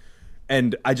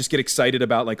I just get excited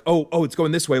about oh, it's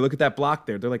going this way. Look at that block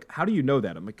there. They're like, how do you know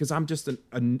that? I'm like, because I'm just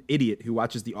an idiot who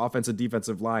watches the offensive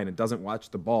defensive line and doesn't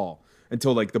watch the ball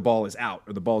until the ball is out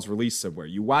or the ball's released somewhere.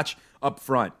 You watch up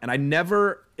front, and I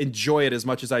never enjoy it as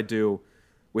much as I do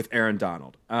with Aaron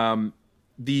Donald.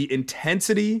 The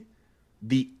intensity,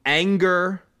 the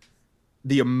anger,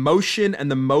 the emotion,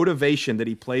 and the motivation that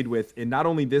he played with in not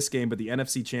only this game but the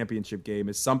NFC Championship game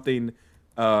is something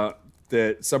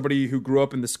that somebody who grew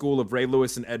up in the school of Ray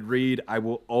Lewis and Ed Reed, I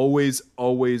will always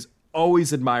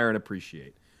admire and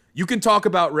appreciate. You can talk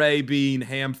about Ray being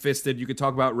ham-fisted. You can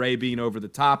talk about Ray being over the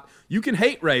top. You can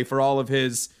hate Ray for all of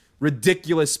his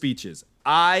ridiculous speeches.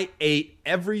 I ate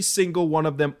every single one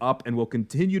of them up and will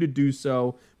continue to do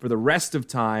so for the rest of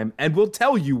time, and will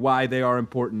tell you why they are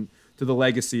important to the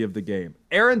legacy of the game.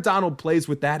 Aaron Donald plays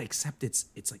with that, except it's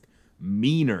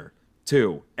meaner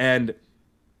too. And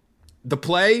the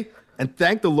play, and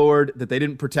thank the Lord that they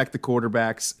didn't protect the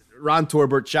quarterbacks. Ron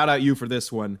Torbert, shout out you for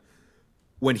this one.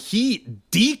 When he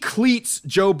decleats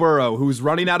Joe Burrow, who's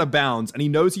running out of bounds, and he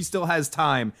knows he still has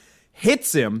time,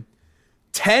 hits him,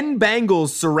 10 Bengals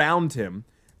surround him,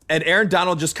 and Aaron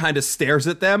Donald just kind of stares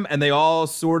at them, and they all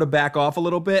sort of back off a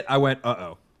little bit. I went,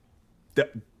 uh-oh.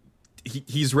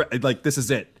 He's this is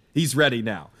it. He's ready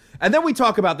now. And then we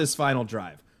talk about this final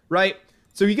drive, right?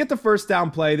 So you get the first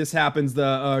down play. This happens.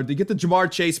 They get the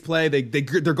Jamar Chase play.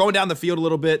 They're going down the field a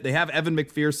little bit. They have Evan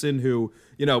McPherson, who,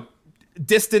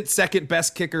 distant second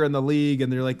best kicker in the league,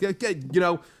 and they're like,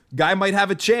 guy might have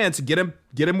a chance. Get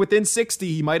him within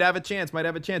 60. He might have a chance.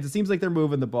 It seems like they're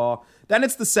moving the ball. Then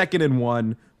it's the 2nd and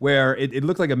 1 where it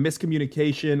looked like a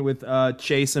miscommunication with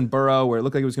Chase and Burrow, where it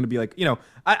looked like it was going to be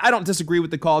I don't disagree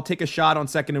with the call. Take a shot on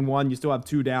 2nd and 1. You still have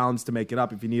 2 downs to make it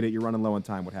up if you need it. You're running low on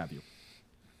time, what have you.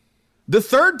 The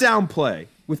 3rd down play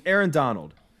with Aaron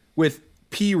Donald, with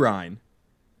Pirine,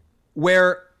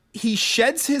 where he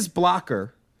sheds his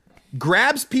blocker,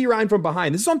 grabs Pirine from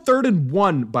behind. This is on 3rd and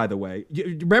 1, by the way.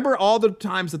 You remember all the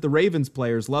times that the Ravens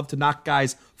players love to knock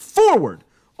guys forward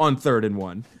on 3rd and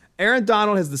 1. Aaron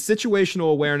Donald has the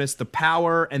situational awareness, the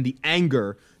power, and the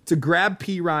anger to grab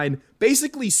Pirine,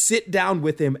 basically sit down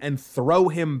with him and throw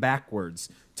him backwards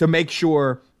to make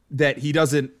sure that he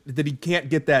can't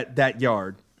get that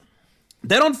yard.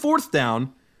 Then on 4th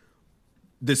down,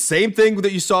 the same thing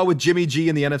that you saw with Jimmy G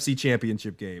in the NFC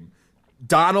Championship game.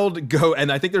 Donald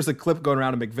and I think there's a clip going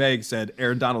around, and McVay said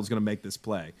Aaron Donald's going to make this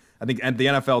play. I think, and the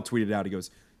NFL tweeted out, he goes,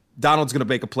 Donald's going to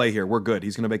make a play here. We're good.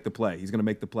 He's going to make the play. He's going to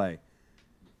make the play.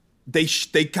 They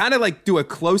kind of like do a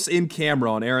close-in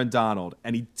camera on Aaron Donald,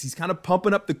 and he's kind of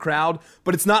pumping up the crowd,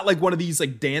 but it's not like one of these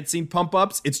like dancing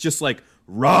pump-ups. It's just like,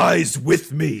 rise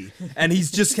with me. And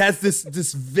he's just has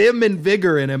this vim and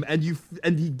vigor in him, and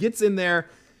he gets in there.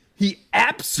 He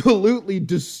absolutely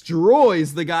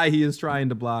destroys the guy he is trying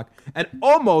to block, and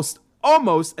almost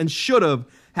and should have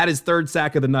had his third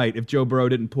sack of the night if Joe Burrow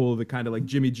didn't pull the kind of like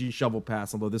Jimmy G shovel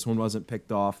pass, although this one wasn't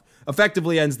picked off.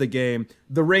 Effectively ends the game.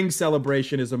 The ring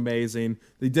celebration is amazing.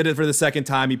 He did it for the second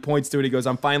time. He points to it. He goes,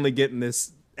 I'm finally getting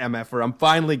this MFer. I'm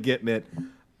finally getting it.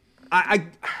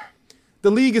 The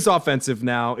league is offensive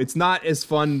now. It's not as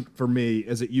fun for me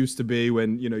as it used to be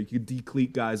when, you could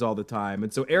decleat guys all the time.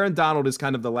 And so Aaron Donald is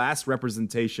kind of the last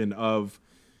representation of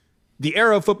the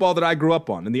era of football that I grew up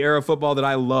on and the era of football that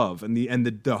I love and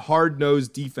the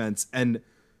hard-nosed defense. And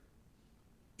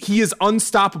he is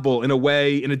unstoppable in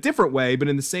a different way, but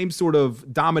in the same sort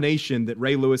of domination that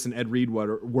Ray Lewis and Ed Reed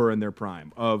were in their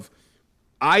prime of,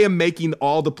 I am making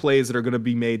all the plays that are going to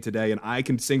be made today, and I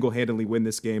can single-handedly win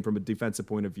this game from a defensive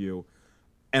point of view.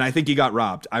 And I think he got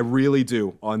robbed. I really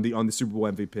do on the Super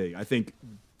Bowl MVP. I think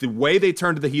the way they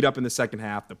turned the heat up in the second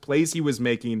half, the plays he was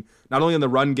making, not only in the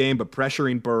run game, but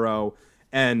pressuring Burrow,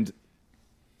 and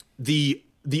the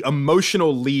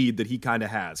emotional lead that he kind of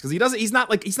has. Because he's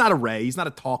not a Ray, he's not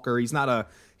a talker, he's not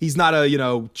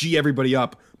a G everybody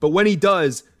up. But when he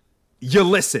does, you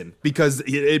listen because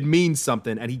it means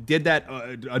something. And he did that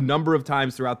a number of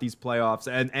times throughout these playoffs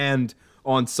and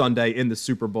on Sunday in the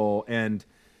Super Bowl. And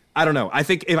I don't know. I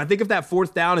think if that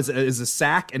fourth down is a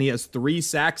sack and he has 3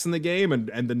 sacks in the game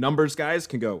and the numbers guys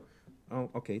can go, oh,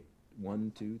 okay,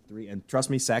 1, 2, 3. And trust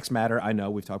me, sacks matter. I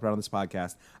know we've talked about it on this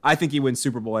podcast. I think he wins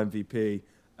Super Bowl MVP.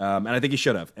 And I think he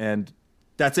should have. And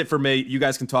that's it for me. You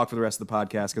guys can talk for the rest of the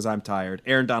podcast because I'm tired.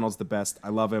 Aaron Donald's the best. I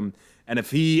love him. And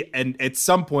and at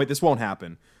some point, this won't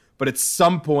happen, but at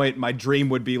some point, my dream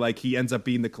would be like he ends up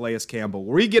being the Calais Campbell,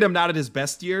 where we get him not at his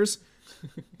best years,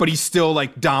 but he's still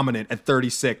like dominant at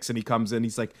 36, and he comes in,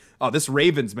 he's like, oh, this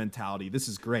Ravens mentality, this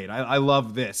is great. I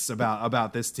love this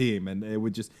about this team, and it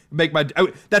would just make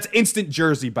that's instant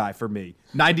jersey buy for me.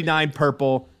 99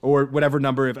 purple or whatever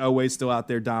number, if Oweh's still out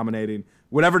there dominating,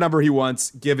 whatever number he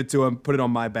wants, give it to him, put it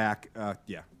on my back.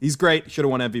 Yeah, he's great. Should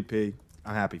have won MVP.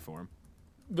 I'm happy for him.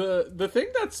 The thing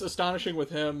that's astonishing with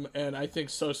him, and I think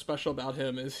so special about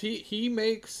him, is he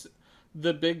makes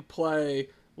the big play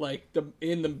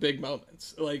in the big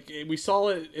moments. Like we saw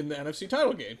it in the NFC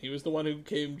title game. He was the one who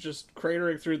came just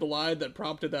cratering through the line that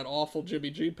prompted that awful Jimmy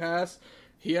G pass.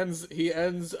 He ends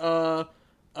the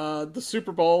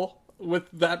Super Bowl with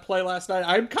that play last night.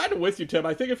 I'm kind of with you, Tim.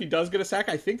 I think if he does get a sack,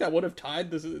 I think that would have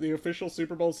tied the official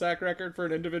Super Bowl sack record for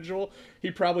an individual.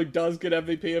 He probably does get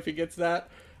MVP if he gets that.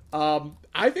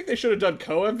 I think they should have done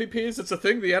co-MVPs. It's a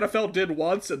thing the NFL did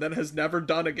once and then has never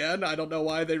done again. I don't know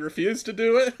why they refused to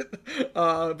do it,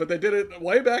 but they did it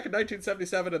way back in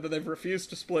 1977, and then they've refused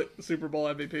to split Super Bowl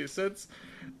MVP since.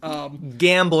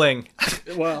 Gambling.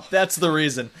 Well, that's the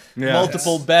reason. Yeah.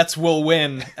 Multiple bets will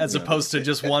win, as opposed to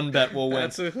just one bet will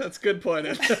win. That's a good point,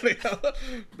 Antonio.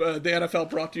 The NFL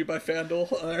brought to you by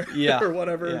FanDuel or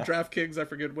whatever. Yeah. DraftKings, I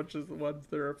forget which is the ones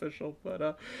that are official,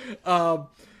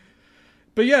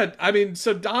 But yeah, I mean,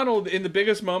 so Donald, in the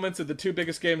biggest moments of the 2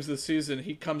 biggest games of the season,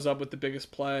 he comes up with the biggest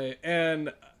play,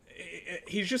 and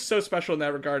he's just so special in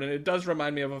that regard. And it does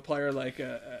remind me of a player like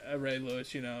a Ray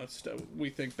Lewis. We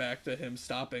think back to him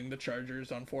stopping the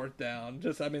Chargers on 4th down.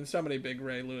 So many big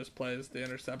Ray Lewis plays, the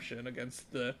interception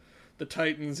against the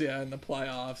Titans, in the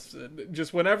playoffs.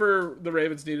 Just whenever the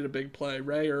Ravens needed a big play,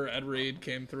 Ray or Ed Reed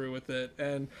came through with it.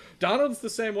 And Donald's the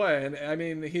same way. And I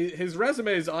mean, his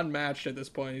resume is unmatched at this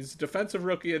point. He's Defensive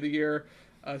Rookie of the Year,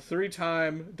 a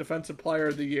 3-time Defensive Player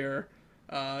of the Year,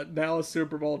 now a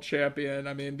Super Bowl champion.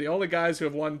 I mean, the only guys who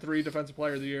have won 3 Defensive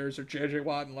Player of the Years are J.J.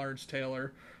 Watt and Lawrence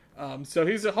Taylor. So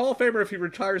he's a Hall of Famer if he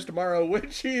retires tomorrow,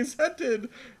 which he's hinted.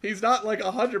 He's not like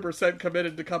 100%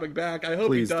 committed to coming back. I hope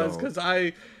Please he does, don't. because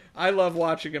I love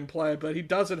watching him play, but he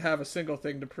doesn't have a single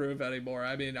thing to prove anymore.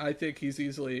 I mean, I think he's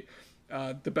easily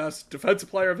the best defensive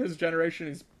player of his generation.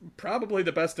 He's probably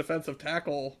the best defensive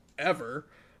tackle ever,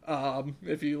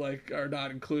 if you are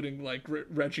not including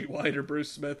Reggie White or Bruce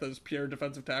Smith as pure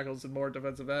defensive tackles and more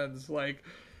defensive ends.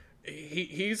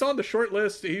 He's on the short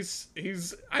list.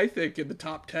 He's I think in the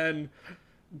top 10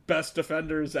 best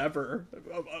defenders ever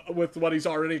with what he's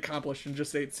already accomplished in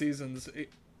just 8 seasons.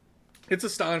 It's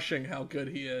astonishing how good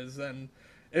he is, and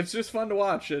it's just fun to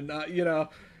watch. And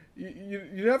you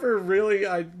never really,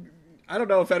 I don't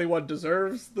know if anyone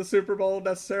deserves the Super Bowl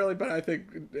necessarily, but I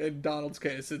think in Donald's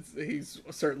case, he's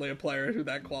certainly a player who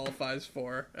that qualifies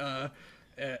for.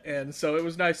 And so it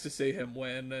was nice to see him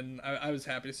win, and I was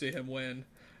happy to see him win.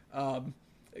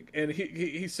 And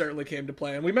he certainly came to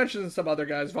play. And we mentioned some other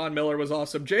guys. Von Miller was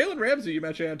awesome. Jalen Ramsey, you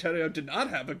mentioned Antonio, did not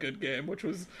have a good game, which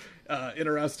was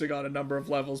interesting on a number of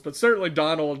levels. But certainly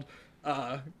Donald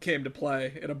came to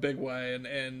play in a big way.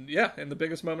 And yeah, in the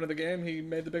biggest moment of the game, he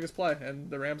made the biggest play. And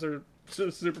the Rams are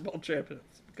Super Bowl champions.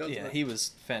 Yeah, he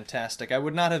was fantastic. I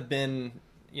would not have been,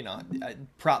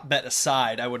 prop bet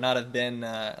aside, I would not have been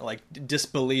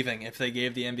disbelieving if they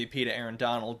gave the MVP to Aaron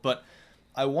Donald. But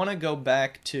I want to go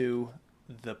back to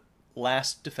the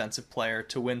last defensive player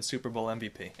to win Super Bowl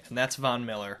MVP, and that's Von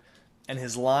Miller. And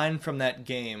his line from that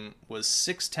game was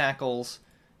 6 tackles,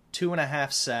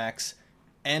 2.5 sacks,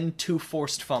 and 2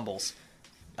 forced fumbles.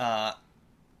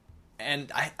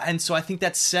 And so I think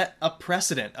that set a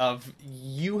precedent of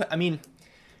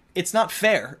it's not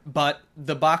fair, but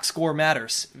the box score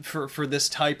matters for this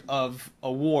type of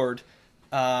award.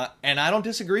 And I don't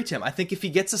disagree, Tim. I think if he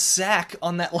gets a sack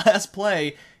on that last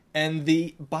play and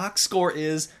the box score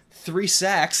is 3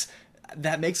 sacks,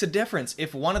 that makes a difference.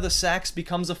 If one of the sacks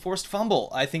becomes a forced fumble,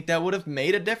 I think that would have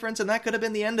made a difference, and that could have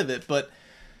been the end of it. But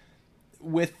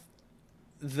with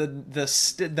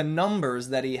the numbers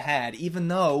that he had, even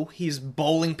though he's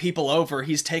bowling people over,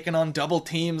 he's taken on double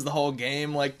teams the whole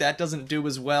game, that doesn't do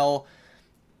as well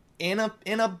in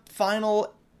a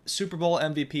final Super Bowl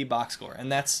MVP box score. And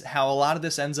that's how a lot of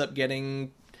this ends up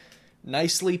getting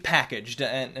nicely packaged,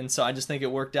 and so I just think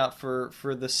it worked out for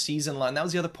the season line. That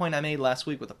was the other point I made last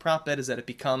week with the prop bet, is that it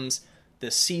becomes the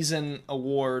season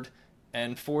award,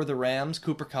 and for the Rams,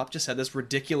 Cooper Kupp just had this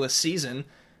ridiculous season,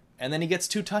 and then he gets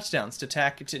 2 touchdowns to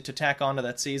tack onto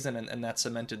that season, and that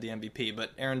cemented the MVP. But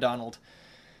Aaron Donald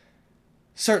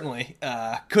certainly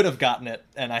could have gotten it,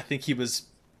 and I think he was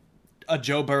a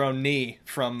Joe Burrow knee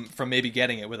from maybe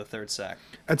getting it with a 3rd sack.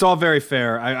 That's all very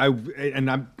fair.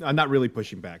 I'm not really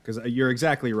pushing back, because you're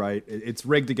exactly right. It's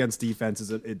rigged against defenses.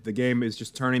 The game is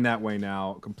just turning that way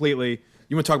now completely.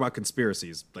 You want to talk about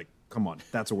conspiracies? Come on,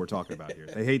 that's what we're talking about here.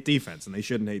 They hate defense, and they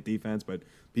shouldn't hate defense, but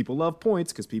people love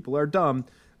points because people are dumb.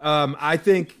 I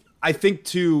think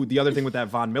too, the other thing with that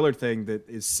Von Miller thing that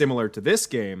is similar to this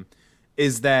game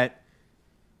is that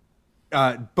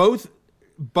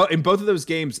But in both of those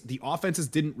games, the offenses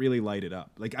didn't really light it up.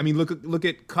 Look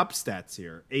at Kupp stats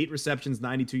here: 8 receptions,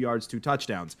 92 yards, 2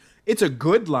 touchdowns. It's a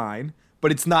good line,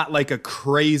 but it's not like a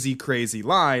crazy, crazy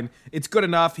line. It's good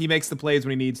enough. He makes the plays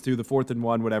when he needs to. The 4th and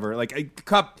 1, whatever.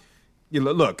 Kupp.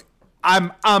 Look,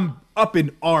 I'm up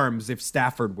in arms if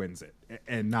Stafford wins it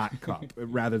and not Kupp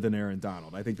rather than Aaron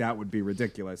Donald. I think that would be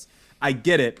ridiculous. I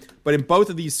get it, but in both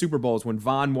of these Super Bowls, when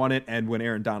Von won it and when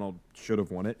Aaron Donald should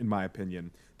have won it, in my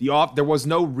opinion, there was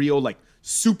no real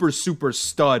super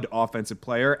stud offensive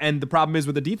player, and the problem is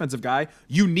with a defensive guy,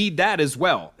 you need that as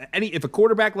well. If a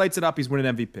quarterback lights it up, he's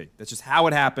winning MVP. That's just how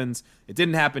it happens. It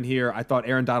didn't happen here. I thought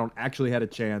Aaron Donald actually had a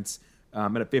chance,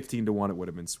 and at 15-1, it would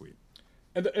have been sweet.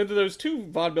 And those 2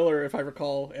 Von Miller, if I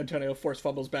recall, Antonio forced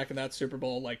fumbles back in that Super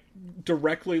Bowl,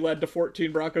 directly led to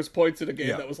 14 Broncos points in a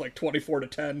game that was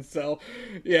 24-10. So,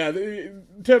 yeah,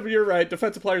 Tim, you're right.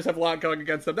 Defensive players have a lot going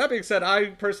against them. That being said,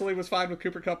 I personally was fine with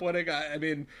Cooper Kupp winning. I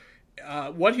mean,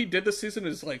 what he did this season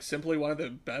is simply one of the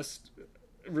best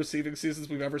receiving seasons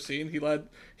we've ever seen.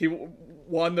 He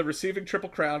won the receiving Triple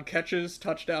Crown: catches,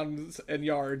 touchdowns, and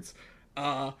yards.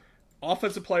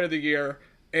 Offensive Player of the Year,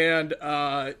 and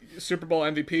Super Bowl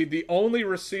MVP. The only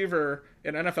receiver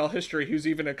in NFL history who's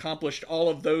even accomplished all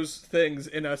of those things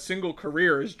in a single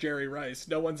career is Jerry Rice.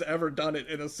 No one's ever done it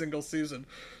in a single season.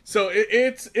 So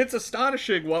it's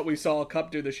astonishing what we saw Kupp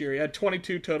do this year. He had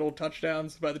 22 total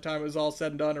touchdowns by the time it was all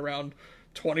said and done, around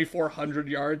 2,400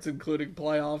 yards, including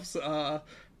playoffs.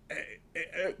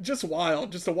 Just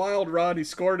wild, just a wild run. He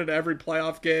scored in every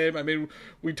playoff game. I mean,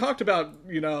 we talked about,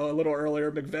 a little earlier,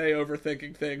 McVay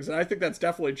overthinking things, and I think that's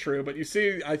definitely true. But you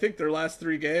see, I think their last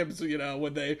 3 games,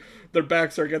 when their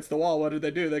backs are against the wall, what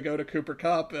do? They go to Cooper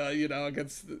Kupp,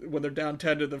 when they're down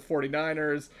 10 to the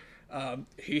 49ers.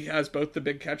 He has both the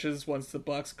big catches once the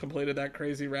Bucs completed that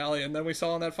crazy rally, and then we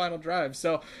saw on that final drive.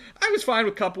 So I was fine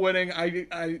with Kupp winning. I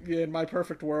in my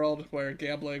perfect world where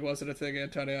gambling wasn't a thing,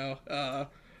 Antonio,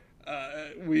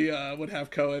 we would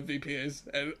have co-MVPs,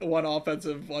 and one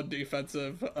offensive, one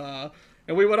defensive,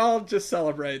 and we would all just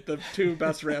celebrate the 2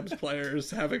 best Rams players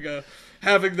having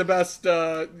the best,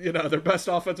 their best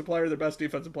offensive player, their best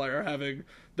defensive player having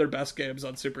their best games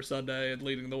on Super Sunday and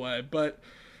leading the way. But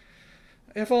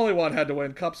if only one had to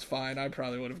win, Cup's fine. I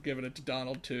probably would have given it to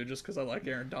Donald too, just because I like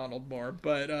Aaron Donald more.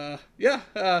 But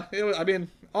I mean,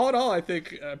 all in all, I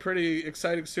think a pretty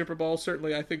exciting Super Bowl.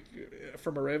 Certainly, I think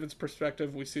from a Ravens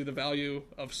perspective, we see the value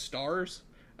of stars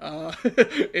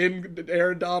in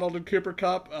Aaron Donald and Cooper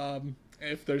Kupp.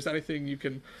 If there's anything you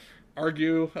can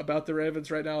argue about the Ravens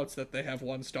right now, it's that they have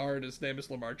one star and his name is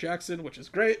Lamar Jackson, which is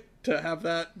great to have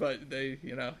that, but they,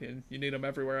 you need them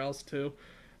everywhere else too.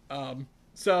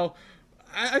 So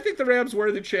I think the Rams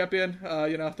were the champion.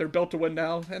 They're built to win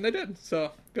now, and they did.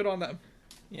 So good on them.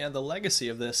 Yeah, the legacy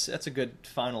of this, that's a good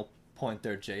final point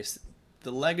there, Jace.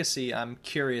 The legacy, I'm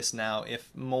curious now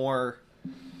if more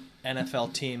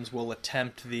NFL teams will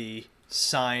attempt the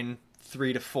sign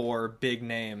 3 to 4 big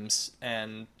names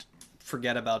and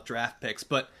forget about draft picks.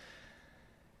 But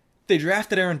they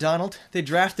drafted Aaron Donald, they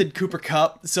drafted Cooper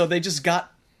Kupp, so they just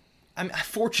got,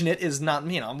 fortunate is not,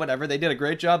 whatever, they did a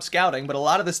great job scouting, but a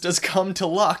lot of this does come to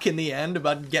luck in the end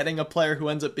about getting a player who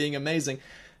ends up being amazing.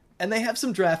 And they have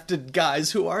some drafted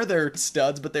guys who are their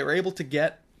studs, but they were able to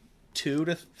get 2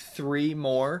 to 3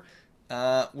 more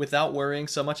without worrying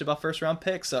so much about first-round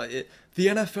picks. The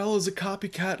NFL is a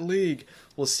copycat league.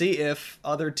 We'll see if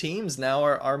other teams now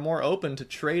are more open to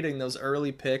trading those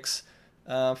early picks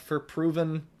for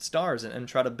proven stars and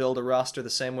try to build a roster the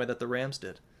same way that the Rams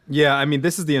did. Yeah,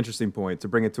 this is the interesting point, to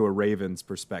bring it to a Ravens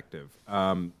perspective.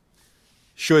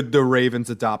 Should the Ravens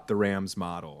adopt the Rams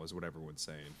model, is what everyone's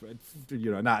saying.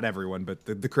 Not everyone, but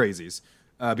the crazies.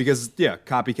 Because,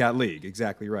 copycat league,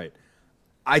 exactly right.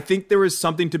 I think there is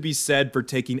something to be said for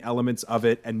taking elements of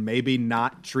it and maybe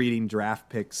not treating draft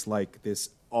picks like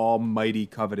this almighty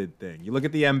coveted thing. You look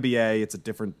at the NBA, it's a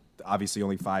different, obviously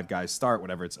only 5 guys start,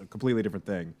 whatever, it's a completely different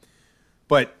thing.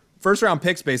 But first-round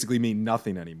picks basically mean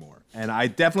nothing anymore. And I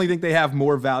definitely think they have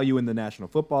more value in the National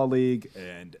Football League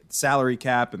and salary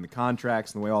cap and the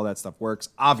contracts and the way all that stuff works,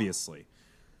 obviously.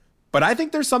 But I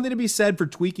think there's something to be said for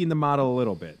tweaking the model a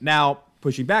little bit. Now,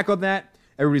 pushing back on that,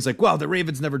 everybody's like, well, the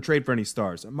Ravens never trade for any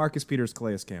stars. Marcus Peters,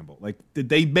 Calais Campbell. Did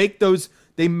they make those?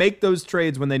 They make those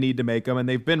trades when they need to make them, and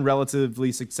they've been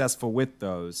relatively successful with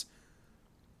those.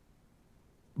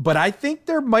 But I think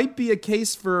there might be a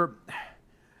case for,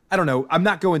 I don't know, I'm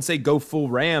not going to say go full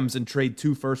Rams and trade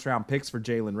 2 first-round picks for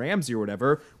Jalen Ramsey or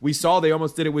whatever. We saw they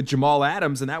almost did it with Jamal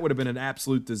Adams, and that would have been an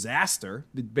absolute disaster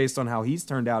based on how he's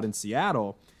turned out in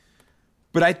Seattle.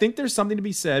 But I think there's something to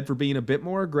be said for being a bit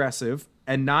more aggressive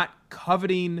and not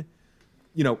coveting,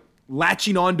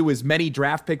 latching on to as many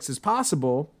draft picks as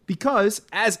possible because,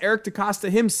 as Eric DeCosta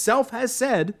himself has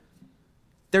said,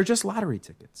 they're just lottery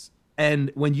tickets.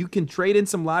 And when you can trade in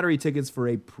some lottery tickets for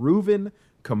a proven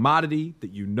commodity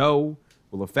that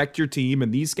will affect your team,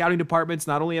 and these scouting departments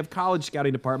not only have college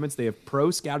scouting departments, they have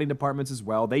pro scouting departments as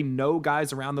well. They know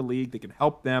guys around the league that can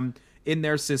help them in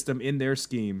their system, in their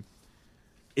scheme.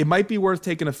 It might be worth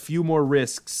taking a few more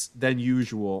risks than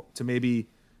usual to maybe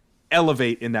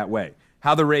elevate in that way.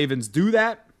 How the Ravens do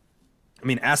that?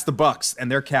 Ask the Bucs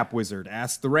and their cap wizard.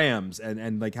 Ask the Rams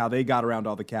and how they got around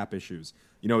all the cap issues.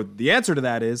 The answer to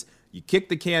that is you kick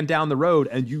the can down the road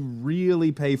and you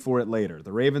really pay for it later.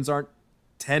 The Ravens aren't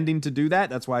tending to do that.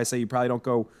 That's why I say you probably don't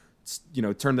go,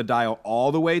 turn the dial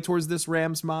all the way towards this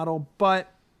Rams model.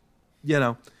 But,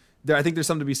 I think there's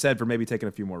something to be said for maybe taking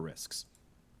a few more risks.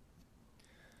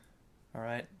 All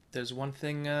right, there's one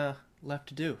thing left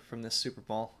to do from this Super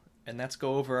Bowl, and that's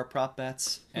go over our prop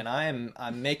bets. And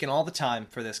I'm making all the time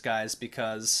for this, guys,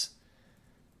 because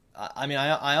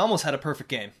I almost had a perfect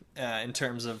game in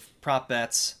terms of prop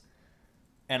bets,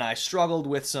 and I struggled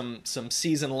with some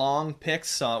season-long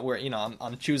picks where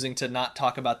I'm choosing to not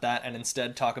talk about that and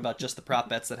instead talk about just the prop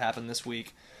bets that happened this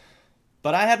week.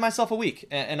 But I had myself a week,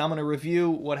 and I'm going to review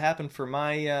what happened for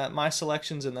my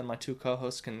selections, and then my 2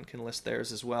 co-hosts can list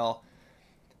theirs as well.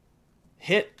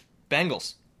 Hit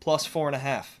Bengals plus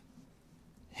 4.5.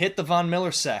 Hit the Von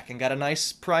Miller sack and got a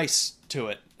nice price to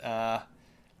it.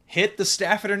 Hit the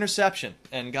Stafford interception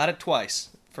and got it twice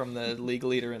from the league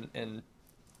leader in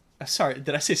sorry,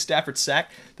 did I say Stafford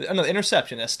sack? The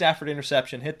interception. A Stafford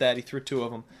interception. Hit that. He threw 2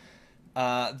 of them.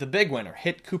 The big winner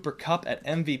hit Cooper Kupp at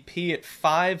MVP at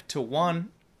 5-1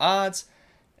 odds.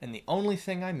 And the only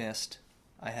thing I missed,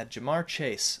 I had Jamar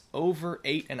Chase over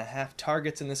 8.5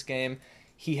 targets in this game.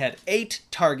 He had 8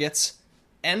 targets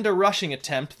and a rushing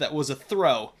attempt that was a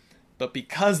throw. But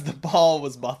because the ball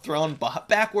was thrown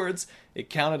backwards,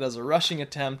 it counted as a rushing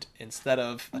attempt instead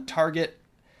of a target.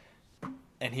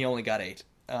 And he only got 8.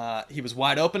 He was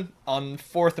wide open on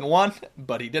 4th and 1,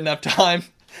 but he didn't have time.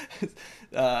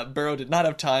 Burrow did not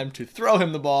have time to throw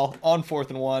him the ball on 4th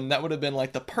and 1. That would have been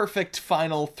like the perfect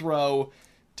final throw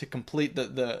to complete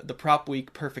the prop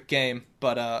week perfect game.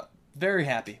 But very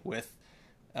happy with,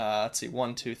 let's see,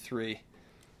 1, 2, 3.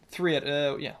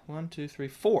 1, 2, 3,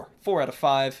 4. 4 out of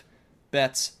 5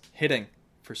 bets hitting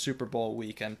for Super Bowl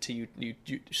week. You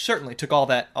certainly took all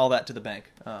that to the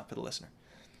bank for the listener.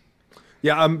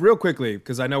 Yeah, real quickly,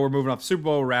 because I know we're moving off Super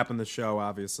Bowl, we're wrapping the show,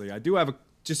 obviously. I do have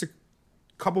just a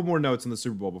couple more notes on the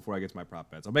Super Bowl before I get to my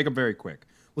prop bets. I'll make them very quick.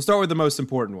 We'll start with the most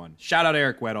important one. Shout out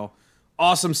Eric Weddle.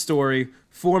 Awesome story.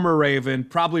 Former Raven,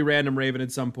 probably random Raven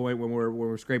at some point when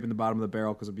we're scraping the bottom of the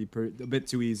barrel because it'd be a bit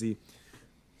too easy.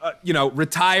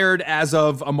 Retired as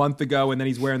of a month ago, and then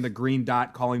he's wearing the green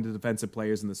dot, calling the defensive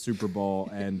players in the Super Bowl,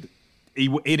 and he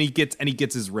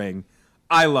gets his ring.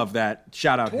 I love that.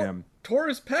 Shout out him. Tore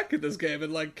his pec in this game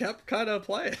and kept kind of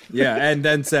playing. Yeah, and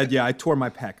then said, "Yeah, I tore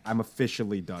my pec. I'm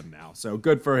officially done now." So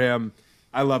good for him.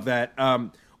 I love that.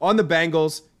 On the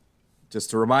Bengals,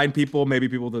 just to remind people, maybe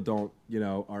people that don't,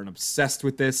 aren't obsessed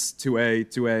with this to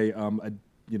an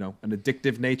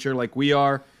addictive nature like we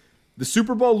are. The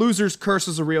Super Bowl losers curse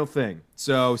is a real thing.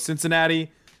 So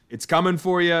Cincinnati, it's coming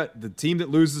for you. The team that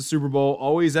loses the Super Bowl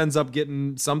always ends up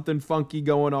getting something funky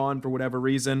going on for whatever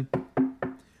reason.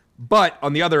 But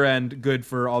on the other end, good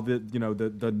for all the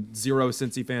zero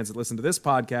Cincy fans that listen to this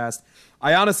podcast.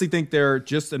 I honestly think they're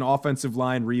just an offensive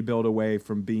line rebuild away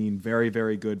from being very,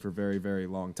 very good for a very, very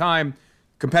long time.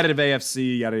 Competitive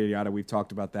AFC, yada, yada, yada. We've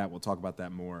talked about that. We'll talk about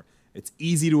that more. It's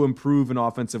easy to improve an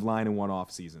offensive line in one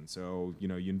offseason. So, you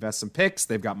invest some picks.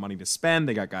 They've got money to spend.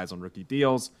 They got guys on rookie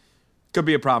deals. Could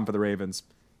be a problem for the Ravens.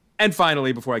 And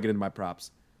finally, before I get into my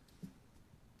props,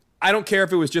 I don't care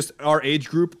if it was just our age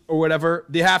group or whatever.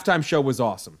 The halftime show was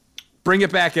awesome. Bring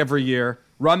it back every year.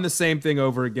 Run the same thing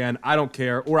over again. I don't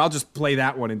care. Or I'll just play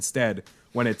that one instead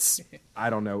when it's, I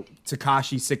don't know,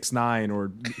 Tekashi 6ix9ine,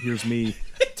 or here's me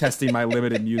testing my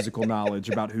limited musical knowledge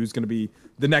about who's going to be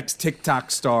the next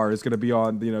TikTok star is going to be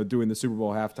on, doing the Super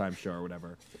Bowl halftime show or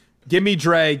whatever. Give me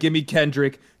Dre. Give me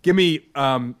Kendrick. Give me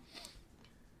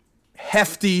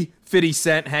hefty 50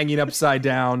 Cent hanging upside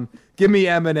down. Give me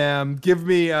Eminem. Give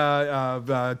me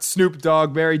Snoop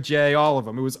Dogg, Mary J, all of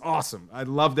them. It was awesome. I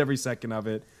loved every second of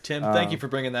it. Tim, thank you for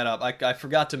bringing that up. I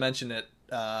forgot to mention it.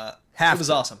 It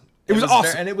was awesome. It was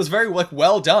awesome. And it was very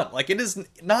well done. It is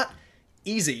not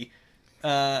easy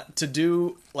to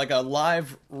do a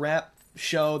live rap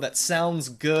show that sounds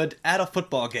good at a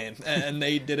football game. And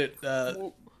they did it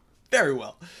very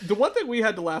well. The one thing we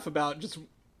had to laugh about just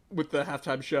with the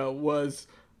halftime show was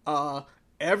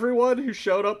everyone who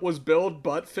showed up was billed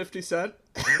but 50 Cent.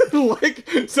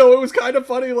 So it was kind of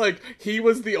funny. He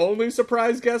was the only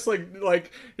surprise guest. You're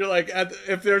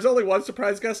if there's only one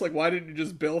surprise guest, why didn't you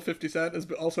just bill 50 Cent as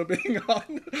also being on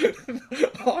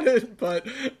it? But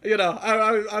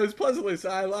I was pleasantly.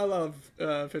 I love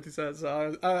 50 Cent,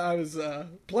 so I was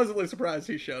pleasantly surprised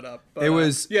he showed up. But, it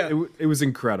was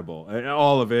incredible,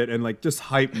 all of it, and just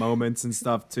hype moments and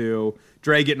stuff too.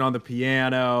 Dre getting on the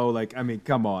piano,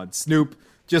 come on, Snoop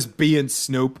just being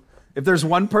Snoop. If there's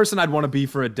one person I'd want to be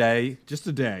for just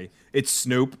a day, it's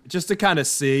Snoop, just to kind of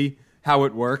see how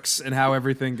it works and how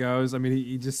everything goes.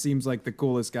 He just seems like the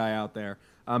coolest guy out there.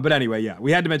 But anyway, yeah,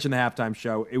 we had to mention the halftime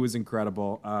show. It was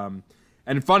incredible.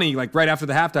 And funny, right after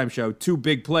the halftime show, 2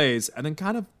 big plays, and then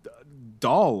kind of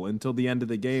dull until the end of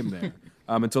the game there,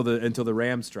 until the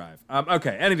Rams drive.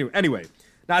 Okay, anyway,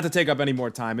 not to take up any more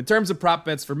time. In terms of prop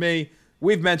bets for me,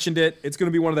 we've mentioned it. It's going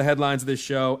to be one of the headlines of this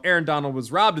show. Aaron Donald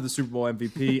was robbed of the Super Bowl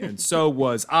MVP, and so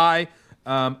was I.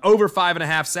 Over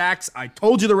 5.5 sacks. I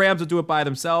told you the Rams would do it by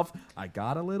themselves. I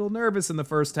got a little nervous in the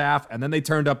first half, and then they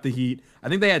turned up the heat. I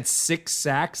think they had 6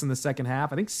 sacks in the second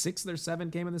half. I think 6 of their 7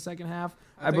 came in the second half,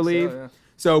 I believe. So, yeah.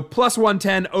 So plus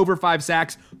 110, over 5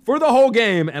 sacks for the whole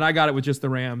game, and I got it with just the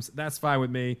Rams. That's fine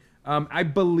with me. I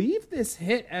believe this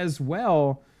hit as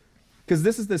well, because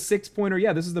this is the 6-pointer.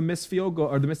 Yeah, this is the missed field goal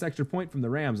or the missed extra point from the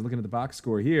Rams. I'm looking at the box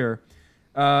score here.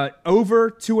 Over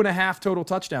 2.5 total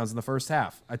touchdowns in the first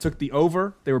half. I took the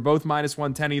over. They were both minus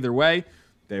 110 either way.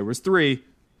 There was 3.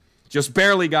 Just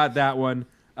barely got that one.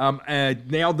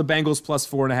 Nailed the Bengals plus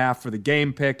 4.5 for the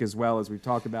game pick as well, as we've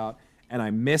talked about. And I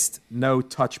missed no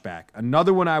touchback.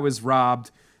 Another one I was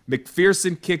robbed.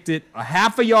 McPherson kicked it a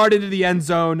half a yard into the end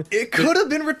zone. It could have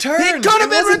been returned. It could have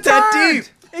been returned. That deep.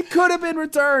 It could have been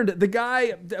returned. The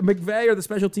guy, McVay, or the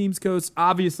special teams coach,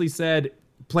 obviously said,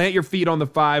 plant your feet on the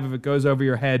 5 if it goes over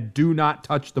your head. Do not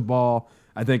touch the ball.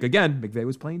 I think, again, McVay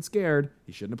was playing scared.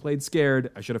 He shouldn't have played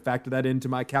scared. I should have factored that into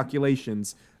my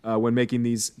calculations when making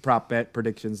these prop bet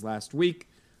predictions last week.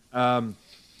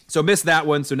 So missed that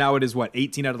one. So now it is,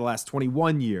 18 out of the last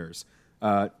 21 years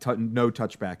no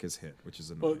touchback is hit, which is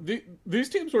annoying. Well, these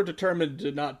teams were determined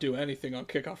to not do anything on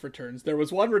kickoff returns. There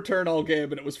was one return all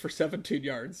game, and it was for 17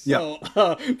 yards. So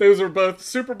those were both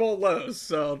Super Bowl lows.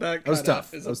 So that was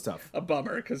tough. Is that was tough. A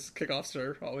bummer because kickoffs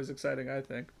are always exciting, I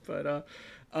think. But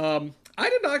I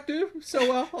did not do so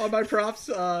well on my props.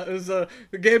 The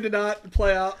game did not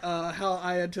play out how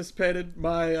I anticipated.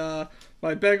 My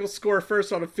Bengals score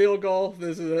first on a field goal.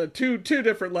 This is two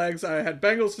different legs. I had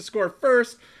Bengals to score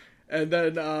first. And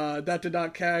then that did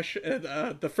not cash. And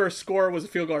the first score was a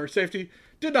field goal or safety.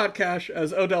 Did not cash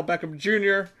as Odell Beckham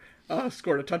Jr.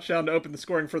 Scored a touchdown to open the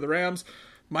scoring for the Rams.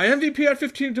 My MVP at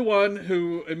 15-1,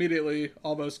 who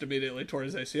almost immediately tore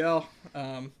his ACL.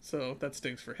 So that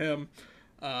stinks for him.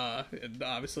 And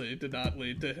obviously it did not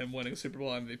lead to him winning Super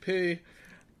Bowl MVP.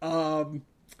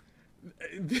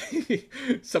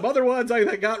 Some other ones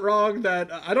I got wrong that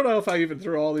I don't know if I even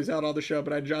threw all these out on the show,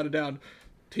 but I jotted down.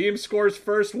 Team scores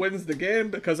first, wins the game,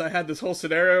 because I had this whole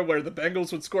scenario where the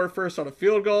Bengals would score first on a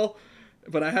field goal,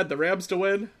 but I had the Rams to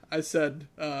win. I said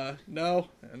no,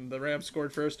 and the Rams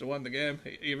scored first and won the game,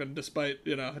 even despite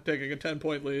taking a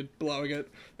 10-point lead, blowing it,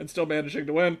 and still managing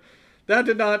to win. That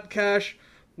did not cash.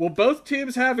 Will both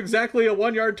teams have exactly a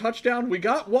 1-yard touchdown? We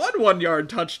got one 1-yard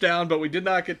touchdown, but we did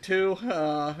not get two,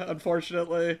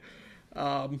 unfortunately.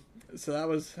 So that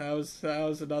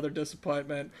was another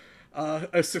disappointment.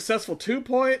 A successful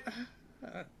 2-point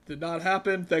did not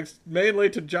happen, thanks mainly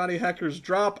to Johnny Hecker's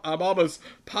drop. I'm almost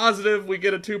positive we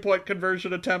get a 2-point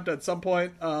conversion attempt at some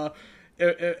point.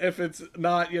 If it's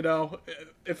not,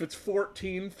 if it's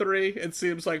 14-3, it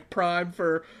seems like prime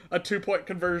for a 2-point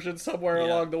conversion somewhere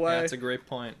along the way. That's a great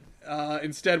point.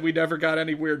 Instead, we never got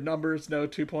any weird numbers, no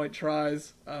 2-point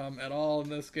tries at all in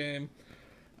this game.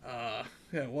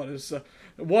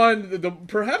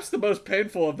 Perhaps the most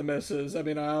painful of the misses. I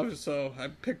mean, I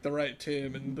picked the right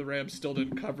team, and the Rams still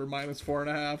didn't cover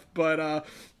 -4.5. But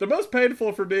the most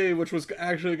painful for me, which was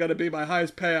actually going to be my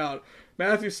highest payout,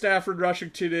 Matthew Stafford rushing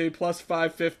TD plus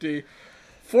 550.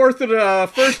 First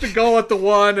and goal at the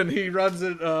 1, and he runs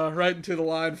it right into the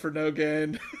line for no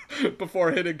gain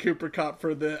before hitting Cooper Kupp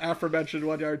for the aforementioned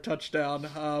 1-yard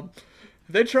touchdown.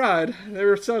 They tried. They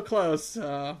were so close,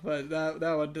 but that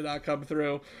one did not come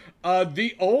through.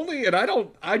 The only, and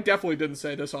I definitely didn't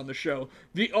say this on the show,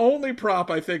 the only prop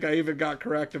I think I even got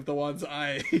correct of the ones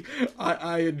I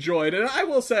enjoyed, and I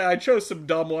will say I chose some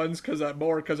dumb ones because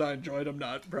I enjoyed them,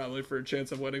 not probably for a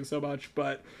chance of winning so much,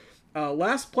 but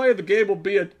last play of the game will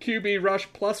be a QB rush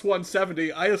plus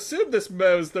 170. I assume this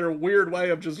is their weird way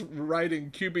of just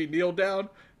writing QB kneel down,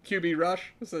 QB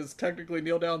rush. It says technically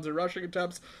kneel downs are rushing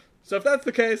attempts. So if that's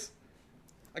the case,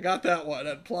 I got that one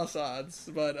at plus odds.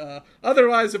 But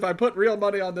otherwise, if I put real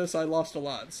money on this, I lost a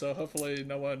lot. So hopefully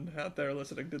no one out there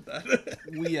listening did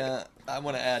that. I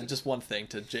want to add just one thing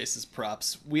to Jace's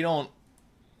props. We don't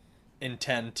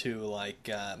intend to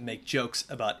make jokes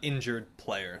about injured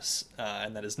players,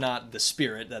 and that is not the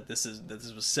spirit that this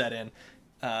was set in.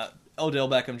 Odell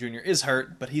Beckham Jr. is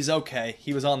hurt, but he's okay.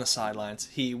 He was on the sidelines.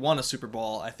 He won a Super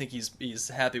Bowl. I think he's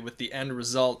happy with the end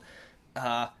result.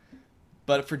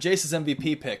 But for Jace's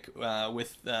MVP pick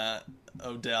with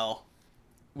Odell,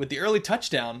 with the early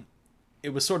touchdown, it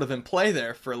was sort of in play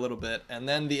there for a little bit, and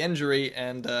then the injury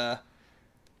and a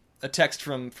text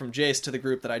from Jace to the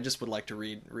group that I just would like to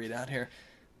read out here.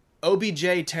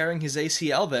 OBJ tearing his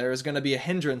ACL there is going to be a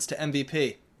hindrance to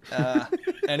MVP.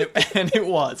 And it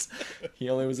was. He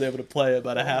only was able to play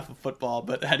about a half of football,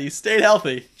 but had he stayed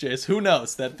healthy, Jace, who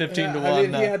knows? That 15-1. I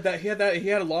mean, he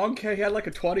had a long catch. He had like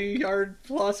a 20-yard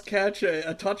plus catch,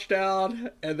 a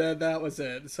touchdown, and then that was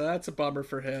it. So that's a bummer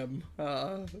for him,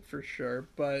 for sure.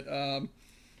 But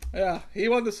he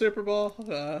won the Super Bowl.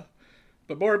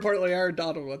 But more importantly, Aaron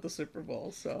Donald won the Super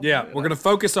Bowl. So we're gonna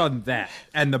focus on that,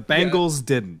 and the Bengals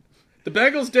didn't. The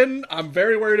Bengals didn't. I'm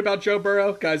very worried about Joe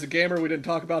Burrow. Guy's a gamer. We didn't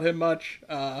talk about him much.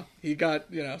 He got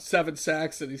 7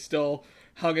 sacks, and he still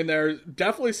hung in there.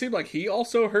 Definitely seemed like he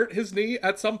also hurt his knee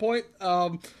at some point.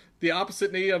 The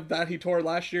opposite knee of that he tore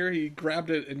last year. He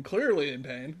grabbed it and clearly in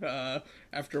pain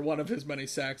after one of his many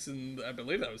sacks, and I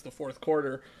believe that was the fourth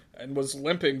quarter, and was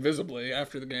limping visibly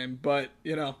after the game. But,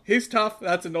 he's tough.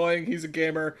 That's annoying. He's a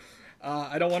gamer.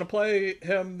 I don't want to play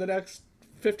him the next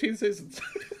 15 seasons.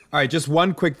 All right, just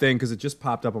one quick thing, because it just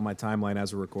popped up on my timeline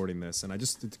as we're recording this, and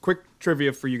it's quick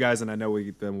trivia for you guys, and I know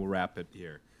then we'll wrap it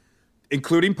here.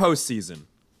 Including postseason,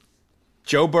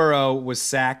 Joe Burrow was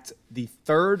sacked the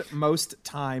 3rd most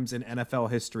times in NFL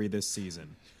history this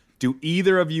season. Do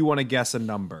either of you want to guess a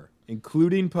number,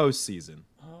 including postseason?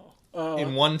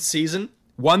 In one season?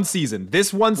 One season.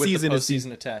 This one season with the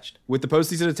postseason attached. With the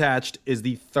postseason attached is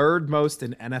the 3rd most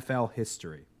in NFL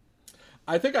history.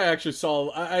 I think I actually saw.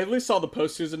 I at least saw the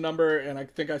postseason number, and I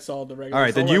think I saw the regular. All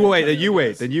right, then you wait. Then you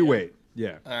wait. Then you wait.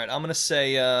 Yeah. All right, I'm gonna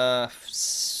say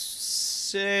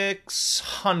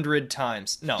 600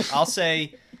 times. No, I'll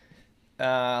say.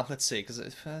 Let's see, because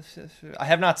I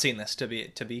have not seen this to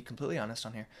be completely honest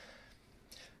on here.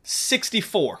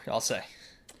 64, I'll say.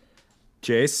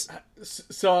 Jace.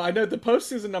 So I know the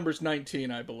postseason number's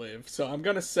 19, I believe. So I'm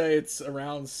gonna say it's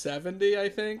around 70. I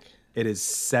think It is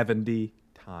 70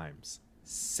 times.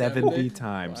 70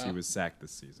 times Wow. he was sacked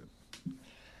this season.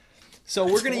 So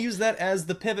we're going to use that as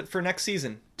the pivot for next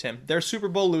season, Tim. They're Super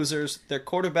Bowl losers. Their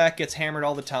quarterback gets hammered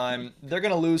all the time. They're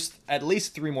going to lose at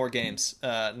least 3 more games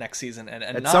next season. And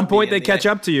At some point, they catch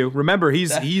up to you. Remember,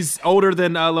 he's older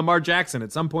than Lamar Jackson.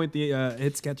 At some point, the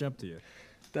hits catch up to you.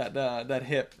 That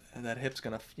hip's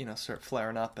going to start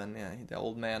flaring up, and the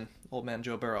old man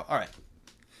Joe Burrow. All right,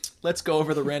 let's go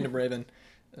over the random Raven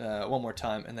one more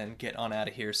time, and then get on out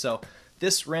of here. So.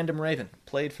 This random Raven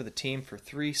played for the team for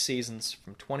 3 seasons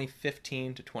from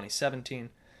 2015 to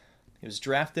 2017. He was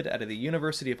drafted out of the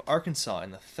University of Arkansas in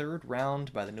the 3rd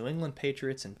round by the New England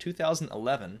Patriots in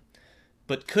 2011,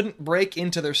 but couldn't break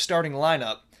into their starting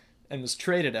lineup and was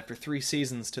traded after 3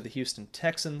 seasons to the Houston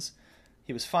Texans.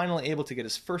 He was finally able to get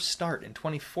his first start in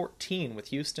 2014 with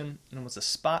Houston and was a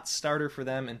spot starter for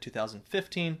them in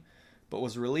 2015, but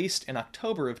was released in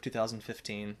October of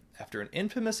 2015 after an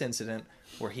infamous incident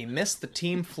where he missed the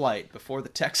team flight before the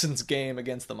Texans game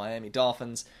against the Miami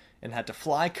Dolphins and had to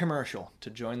fly commercial to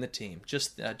join the team.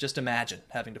 Just imagine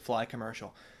having to fly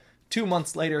commercial. 2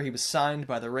 months later, he was signed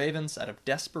by the Ravens out of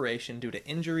desperation due to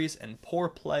injuries and poor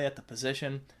play at the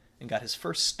position, and got his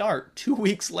first start 2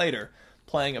 weeks later,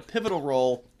 playing a pivotal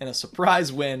role in a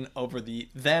surprise win over the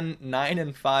then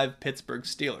 9-5 Pittsburgh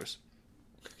Steelers.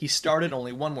 He started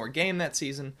only 1 more game that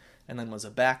season, and then was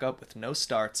a backup with no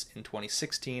starts in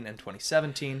 2016 and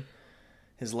 2017.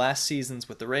 His last seasons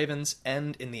with the Ravens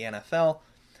end in the NFL,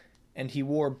 and he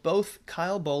wore both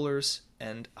Kyle Bowler's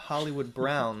and Hollywood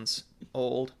Brown's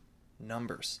old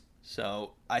numbers.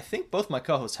 So I think both my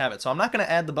co-hosts have it. So I'm not going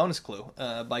to add the bonus clue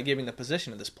by giving the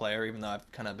position of this player, even though I've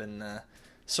kind of been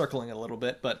circling it a little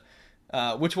bit. But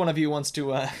which one of you wants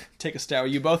to take a stab?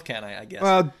 You both can, I guess.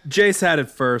 Well, Jace had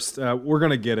it first. We're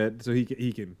gonna get it, so he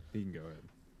can go ahead.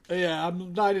 Yeah,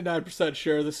 I'm 99%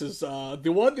 sure this is the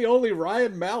one, the only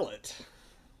Ryan Mallett,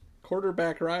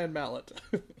 quarterback Ryan Mallett.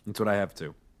 That's what I have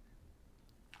too.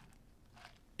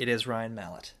 It is Ryan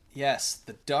Mallett. Yes,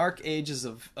 the dark ages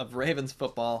of Ravens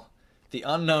football, the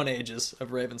unknown ages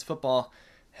of Ravens football,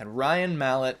 had Ryan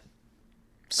Mallett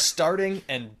starting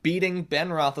and beating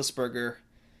Ben Roethlisberger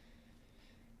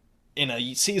in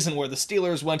a season where the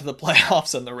Steelers went to the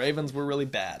playoffs and the Ravens were really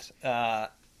bad.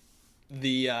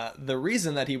 The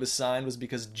reason that he was signed was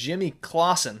because Jimmy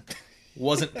Clausen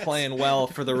wasn't playing well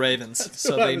for the Ravens,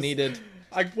 so they needed.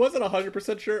 I wasn't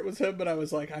 100% sure it was him, but I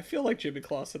was like, I feel like Jimmy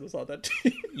Clausen was on that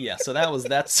team. Yeah, so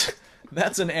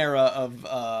that's an era of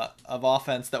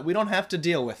offense that we don't have to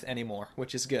deal with anymore,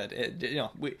 which is good.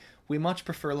 We much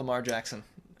prefer Lamar Jackson,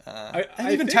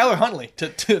 and even Tyler Huntley to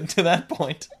that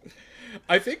point.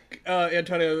 I think,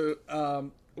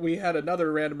 Antonio, we had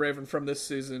another random Raven from this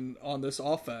season on this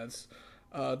offense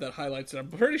that highlights it. I'm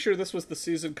pretty sure this was the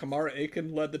season Kamara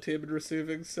Aiken led the team in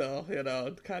receiving, so,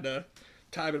 kind of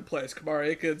time and place. Kamara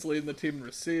Aiken's leading the team in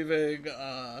receiving.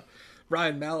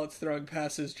 Ryan Mallett's throwing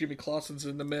passes. Jimmy Clausen's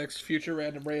in the mix. Future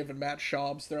random Raven Matt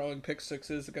Schaub's throwing pick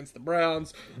sixes against the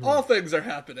Browns. All things are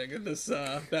happening in this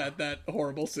that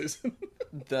horrible season.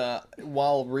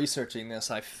 While researching this,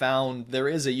 I found there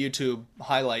is a YouTube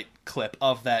highlight clip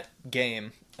of that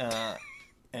game,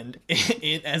 and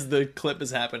as the clip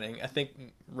is happening, I think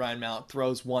Ryan Mallett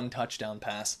throws 1 touchdown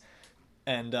pass,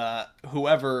 and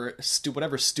whatever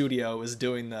studio is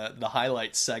doing the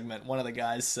highlights segment, one of the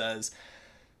guys says,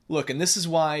 "Look, and this is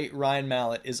why Ryan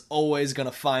Mallett is always going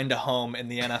to find a home in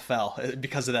the NFL,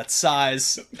 because of that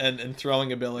size and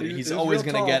throwing ability. He's always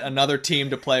going to get another team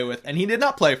to play with." And he did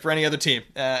not play for any other team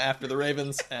after the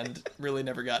Ravens, and really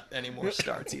never got any more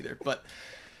starts either. But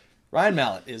Ryan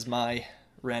Mallett is my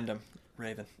random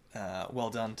Raven.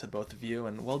 Well done to both of you,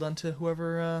 and well done to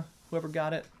whoever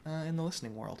got it in the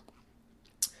listening world.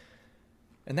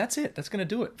 And that's it. That's going to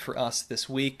do it for us this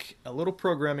week. A little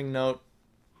programming note.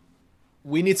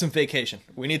 We need some vacation.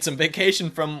 We need some vacation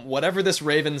from whatever this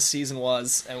Ravens season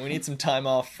was, and we need some time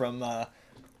off from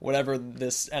whatever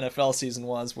this NFL season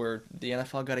was, where the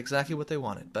NFL got exactly what they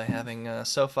wanted by having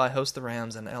SoFi host the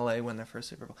Rams and LA win their first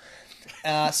Super Bowl.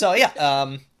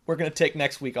 We're going to take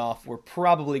next week off. We're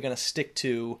probably going to stick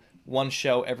to one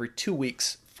show every 2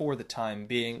 weeks for the time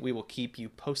being. We will keep you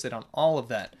posted on all of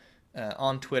that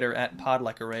on Twitter at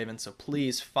PodLikeARaven. So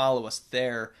please follow us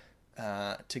there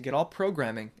to get all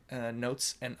programming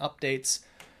notes and updates.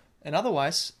 And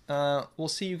otherwise, we'll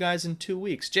see you guys in 2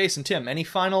 weeks. Jason, Tim, any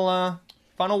final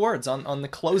words on the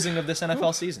closing of this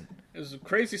NFL season? It was a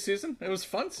crazy season. It was a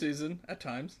fun season at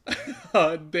times.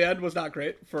 The end was not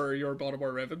great for your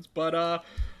Baltimore Ravens, but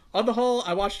on the whole,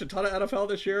 I watched a ton of NFL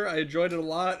this year. I enjoyed it a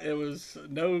lot.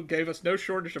 It gave us no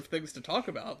shortage of things to talk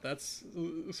about. That's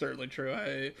certainly true.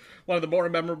 One of the more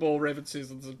memorable Ravens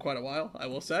seasons in quite a while, I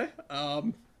will say.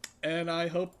 And I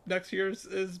hope next year's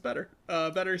is better.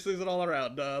 Better season all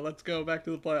around. Let's go back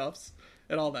to the playoffs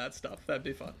and all that stuff. That'd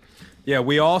be fun. Yeah,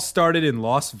 we all started in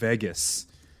Las Vegas.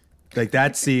 Like,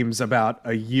 that seems about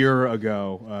a year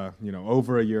ago,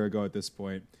 over a year ago at this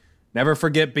point. Never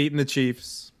forget beating the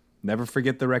Chiefs. Never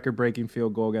forget the record-breaking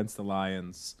field goal against the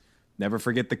Lions. Never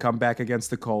forget the comeback against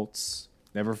the Colts.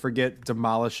 Never forget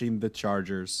demolishing the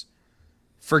Chargers.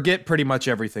 Forget pretty much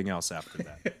everything else after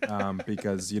that,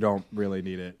 because you don't really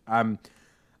need it. I'm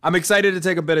excited to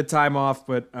take a bit of time off,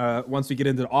 but once we get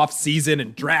into the off-season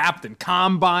and draft and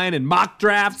combine and mock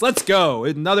drafts, let's go.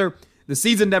 The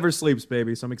season never sleeps,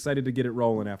 baby, so I'm excited to get it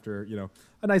rolling after,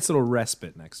 a nice little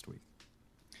respite next week.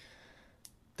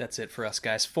 That's it for us,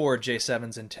 guys. For Jay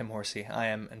Sevens and Tim Horsey, I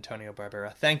am Antonio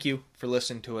Barbera. Thank you for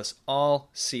listening to us all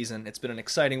season. It's been an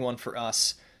exciting one for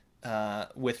us,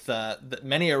 with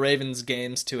many a Ravens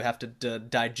games to have to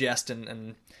digest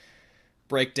and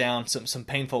break down, some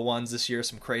painful ones this year,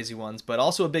 some crazy ones, but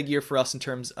also a big year for us in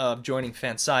terms of joining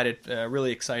Fansided.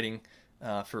 Really exciting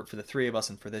for the three of us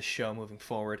and for this show moving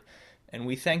forward. And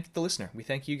we thank the listener. We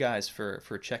thank you guys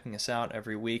for checking us out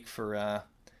every week, for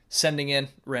sending in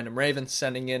random Ravens,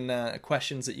 sending in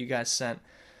questions that you guys sent.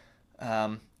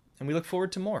 And we look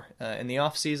forward to more in the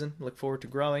off season. Look forward to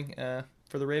growing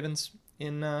for the Ravens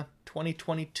in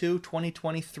 2022,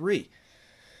 2023.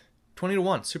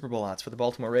 20-1 Super Bowl odds for the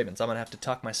Baltimore Ravens. I'm gonna have to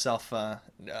talk myself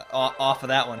off of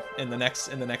that one in the next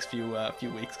few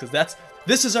weeks, because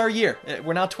this is our year.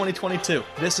 We're now 2022.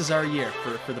 This is our year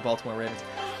for the Baltimore Ravens.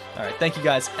 All right, thank you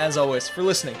guys as always for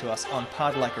listening to us on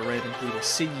Pod Like a Raven. We will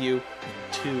see you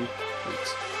in 2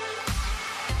 weeks.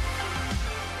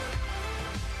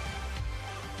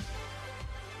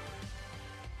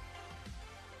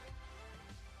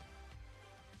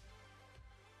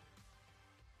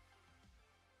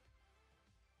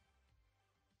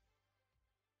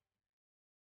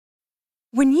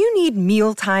 When you need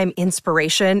mealtime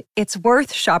inspiration, it's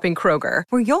worth shopping Kroger,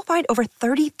 where you'll find over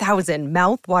 30,000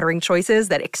 mouth-watering choices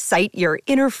that excite your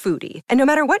inner foodie. And no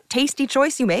matter what tasty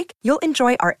choice you make, you'll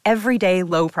enjoy our everyday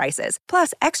low prices,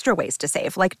 plus extra ways to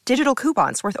save, like digital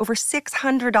coupons worth over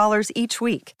 $600 each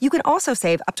week. You can also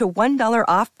save up to $1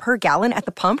 off per gallon at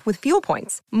the pump with fuel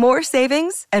points. More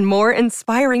savings and more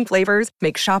inspiring flavors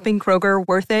make shopping Kroger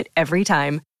worth it every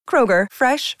time. Kroger,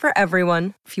 fresh for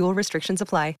everyone. Fuel restrictions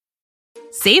apply.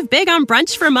 Save big on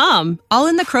brunch for mom, all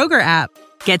in the Kroger app.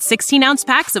 Get 16-ounce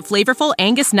packs of flavorful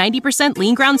Angus 90%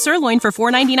 lean ground sirloin for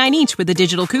 $4.99 each with a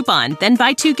digital coupon. Then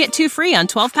buy 2, get 2 free on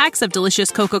 12 packs of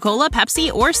delicious Coca-Cola,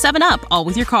 Pepsi, or 7-Up, all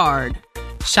with your card.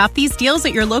 Shop these deals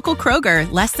at your local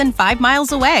Kroger, less than 5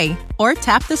 miles away. Or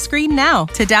tap the screen now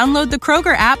to download the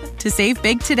Kroger app to save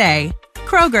big today.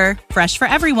 Kroger, fresh for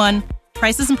everyone.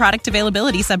 Prices and product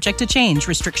availability subject to change.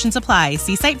 Restrictions apply.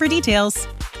 See site for details.